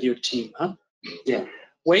team. Huh? Yeah.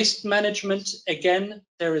 Waste management, again,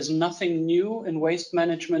 there is nothing new in waste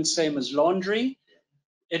management, same as laundry.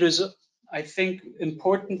 It is, I think,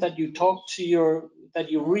 important that you talk to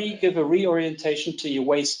give a reorientation to your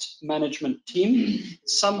waste management team.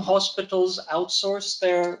 Some hospitals outsource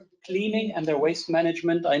their cleaning and their waste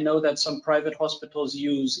management. I know that some private hospitals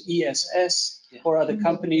use ESS or other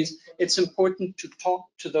companies. It's important to talk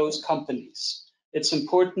to those companies. It's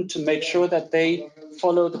important to make sure that they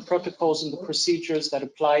follow the protocols and the procedures that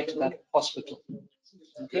apply to that hospital.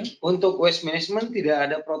 Okay. Untuk waste management tidak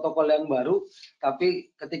ada protokol yang baru,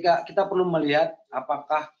 tapi ketika kita perlu melihat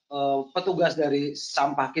apakah petugas dari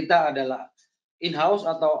sampah kita adalah in-house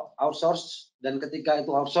atau outsource, dan ketika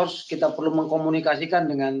itu outsource kita perlu mengkomunikasikan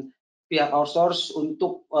dengan pihak outsource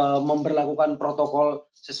untuk memberlakukan protokol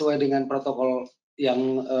sesuai dengan protokol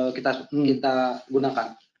yang kita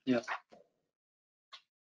gunakan. Yeah.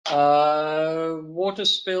 Water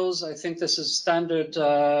spills, I think this is standard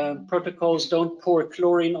protocols. Don't pour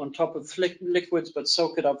chlorine on top of liquids, but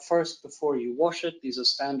soak it up first before you wash it. These are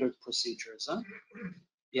standard procedures. Huh?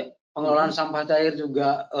 Ya, pengelolaan sampah cair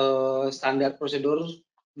juga standar prosedur.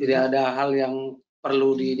 Tidak ada hal yang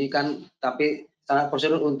perlu diinikan, tapi standar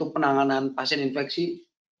prosedur untuk penanganan pasien infeksi.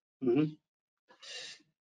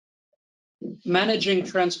 Managing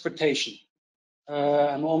transportation.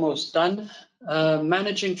 I'm almost done.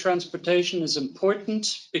 Managing transportation is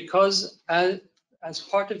important because as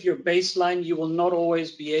part of your baseline, you will not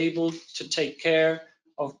always be able to take care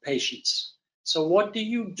of patients. So what do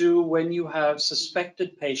you do when you have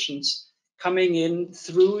suspected patients coming in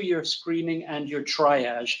through your screening and your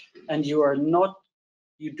triage, and you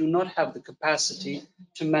do not have the capacity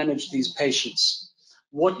to manage these patients?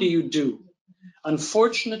 What do you do?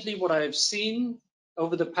 Unfortunately, what I've seen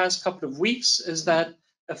over the past couple of weeks is that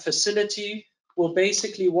a facility will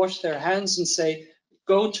basically wash their hands and say,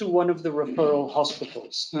 go to one of the referral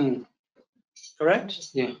hospitals. Correct?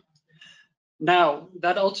 Yeah. Now,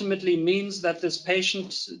 that ultimately means that this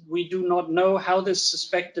patient, we do not know how this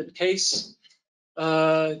suspected case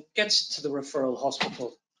gets to the referral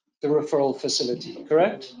hospital, the referral facility,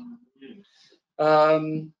 correct?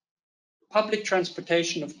 Public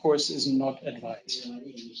transportation, of course, is not advised.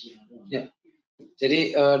 Yeah.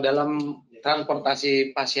 Jadi dalam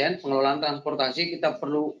transportasi pasien, pengelolaan transportasi kita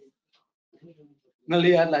perlu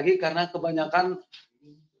melihat lagi, karena kebanyakan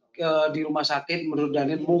di rumah sakit menurut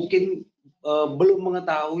Daniel mungkin belum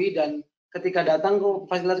mengetahui, dan ketika datang ke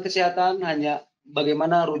fasilitas kesehatan hanya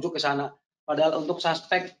bagaimana rujuk ke sana. Padahal untuk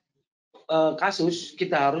suspek kasus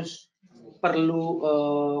kita harus perlu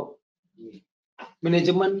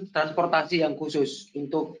manajemen transportasi yang khusus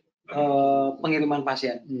untuk pengiriman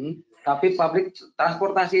pasien. Tapi public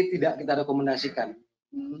transportasi tidak kita rekomendasikan.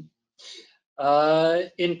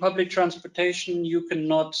 In public transportation, you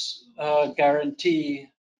cannot guarantee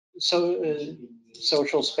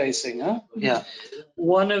social spacing. Huh? Yeah.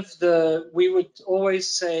 We would always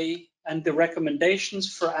say, and the recommendations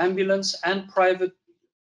for ambulance and private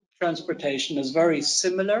transportation is very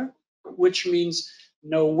similar, which means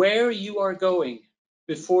know where you are going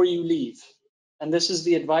before you leave. And this is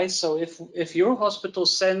the advice. So if your hospital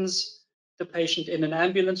sends the patient in an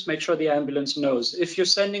ambulance, make sure the ambulance knows. If you're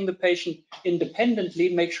sending the patient independently,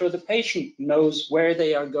 make sure the patient knows where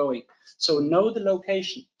they are going. So know the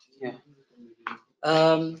location. Yeah.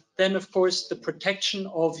 Then, of course, the protection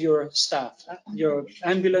of your staff, your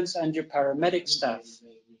ambulance and your paramedic staff,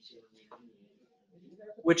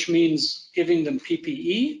 which means giving them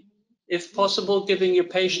PPE, if possible, giving your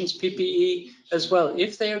patients PPE as well.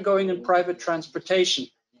 If they are going in private transportation,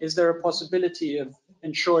 is there a possibility of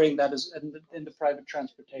ensuring that is in the private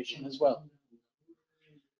transportation as well?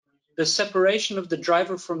 The separation of the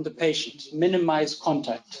driver from the patient, minimize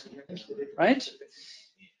contact, right?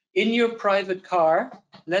 In your private car,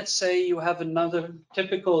 let's say you have another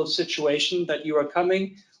typical situation that you are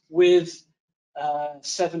coming with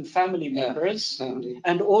 7 family members,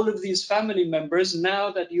 and all of these family members, now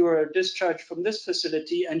that you are discharged from this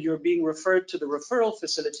facility and you're being referred to the referral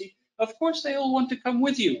facility, of course they all want to come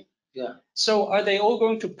with you. Yeah. So are they all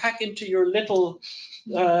going to pack into your little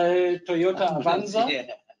Toyota Avanza?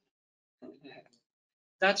 Yeah.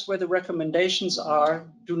 That's where the recommendations are.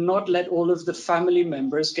 Do not let all of the family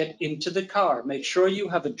members get into the car. Make sure you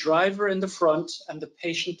have a driver in the front and the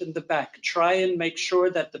patient in the back. Try and make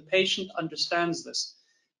sure that the patient understands this.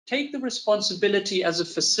 take the responsibility as a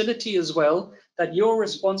facility as well, that your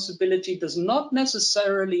responsibility does not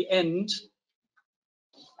necessarily end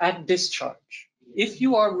at discharge. If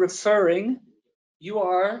you are referring, you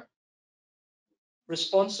are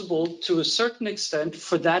responsible to a certain extent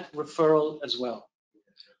for that referral as well.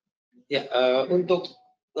 Ya, untuk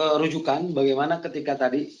rujukan bagaimana ketika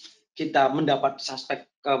tadi kita mendapat suspek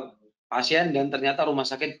ke pasien dan ternyata rumah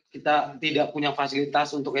sakit kita tidak punya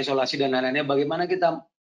fasilitas untuk isolasi dan lain-lainnya, bagaimana kita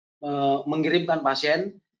mengirimkan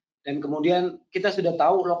pasien dan kemudian kita sudah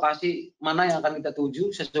tahu lokasi mana yang akan kita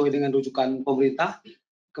tuju sesuai dengan rujukan pemerintah,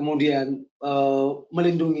 kemudian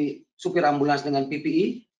melindungi supir ambulans dengan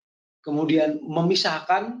PPE, kemudian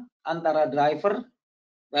memisahkan antara driver,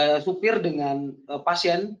 supir dengan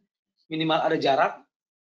pasien, minimal ada jarak.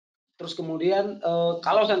 Terus kemudian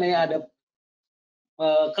kalau seandainya ada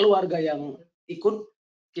keluarga yang ikut,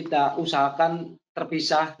 kita usahakan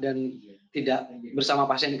terpisah dan tidak bersama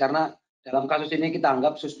pasien karena dalam kasus ini kita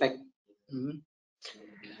anggap suspek.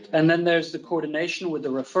 And then there's the coordination with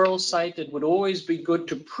the referral site. It would always be good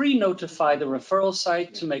to pre-notify the referral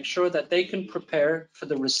site to make sure that they can prepare for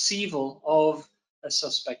the receival of a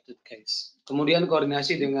suspected case. Kemudian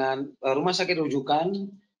koordinasi dengan rumah sakit rujukan.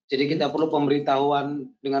 Jadi kita perlu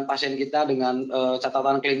pemberitahuan dengan pasien kita dengan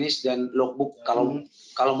catatan klinis dan logbook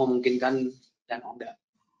kalau memungkinkan dan ada.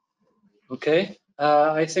 Okay,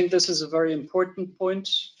 I think this is a very important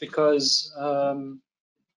point because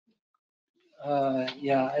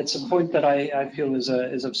yeah, it's a point that I feel is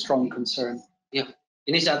of strong concern. Ya,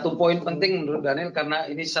 ini satu poin penting menurut Daniel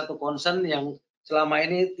karena ini satu concern yang selama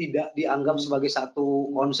ini tidak dianggap sebagai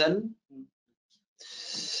satu concern.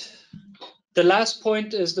 The last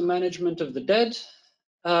point is the management of the dead.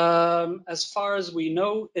 As far as we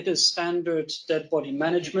know, it is standard dead body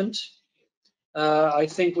management.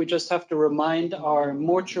 I think we just have to remind our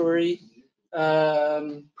mortuary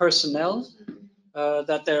personnel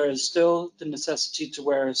that there is still the necessity to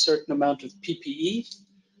wear a certain amount of PPE.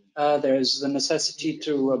 There is the necessity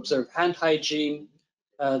to observe hand hygiene,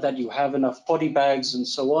 that you have enough body bags and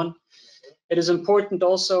so on. It is important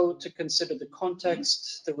also to consider the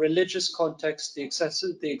context, the religious context, the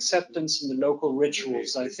acceptance and the local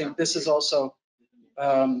rituals. I think this is also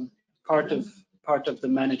part of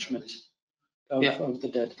the management of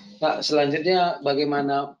the dead. Nah, selanjutnya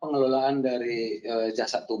bagaimana pengelolaan dari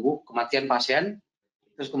jasad tubuh, kematian pasien.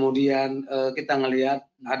 Terus kemudian kita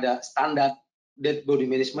ngelihat ada standar dead body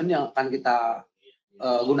management yang akan kita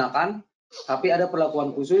gunakan, tapi ada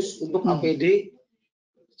perlakuan khusus untuk APD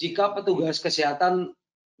jika petugas kesehatan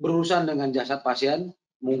berurusan dengan jasad pasien,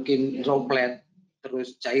 mungkin droplet,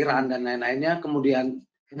 terus cairan dan lain-lainnya, kemudian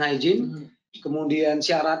hygiene, kemudian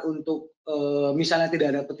syarat untuk misalnya tidak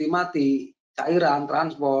ada peti mati, cairan,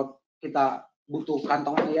 transport, kita butuh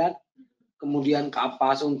kantong mayat, kemudian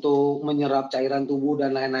kapas untuk menyerap cairan tubuh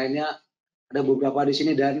dan lain-lainnya, ada beberapa di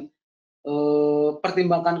sini dan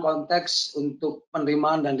pertimbangkan konteks untuk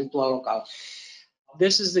penerimaan dan ritual lokal.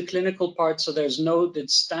 This is the clinical part, so there's no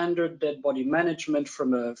standard dead body management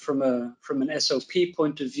from an SOP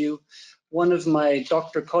point of view. One of my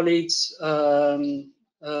doctor colleagues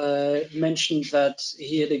mentioned that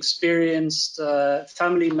he had experienced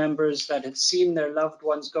family members that had seen their loved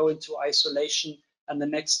ones go into isolation, and the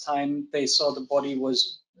next time they saw the body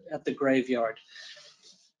was at the graveyard.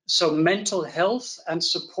 So mental health and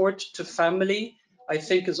support to family, I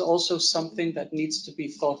think, is also something that needs to be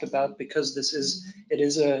thought about because it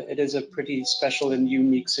is a pretty special and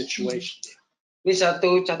unique situation. Ini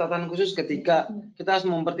satu catatan khusus ketika kita harus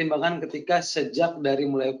mempertimbangkan ketika sejak dari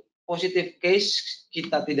mulai positif case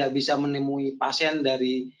kita tidak bisa menemui pasien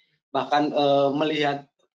dari bahkan melihat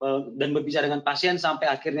dan berbicara dengan pasien sampai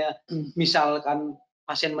akhirnya misalkan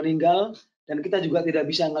pasien meninggal dan kita juga tidak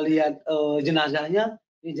bisa melihat jenazahnya.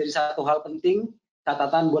 Ini jadi satu hal penting,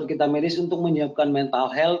 catatan buat kita medis untuk menyiapkan mental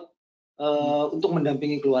health untuk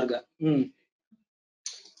mendampingi keluarga.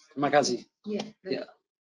 Terima kasih. Yeah.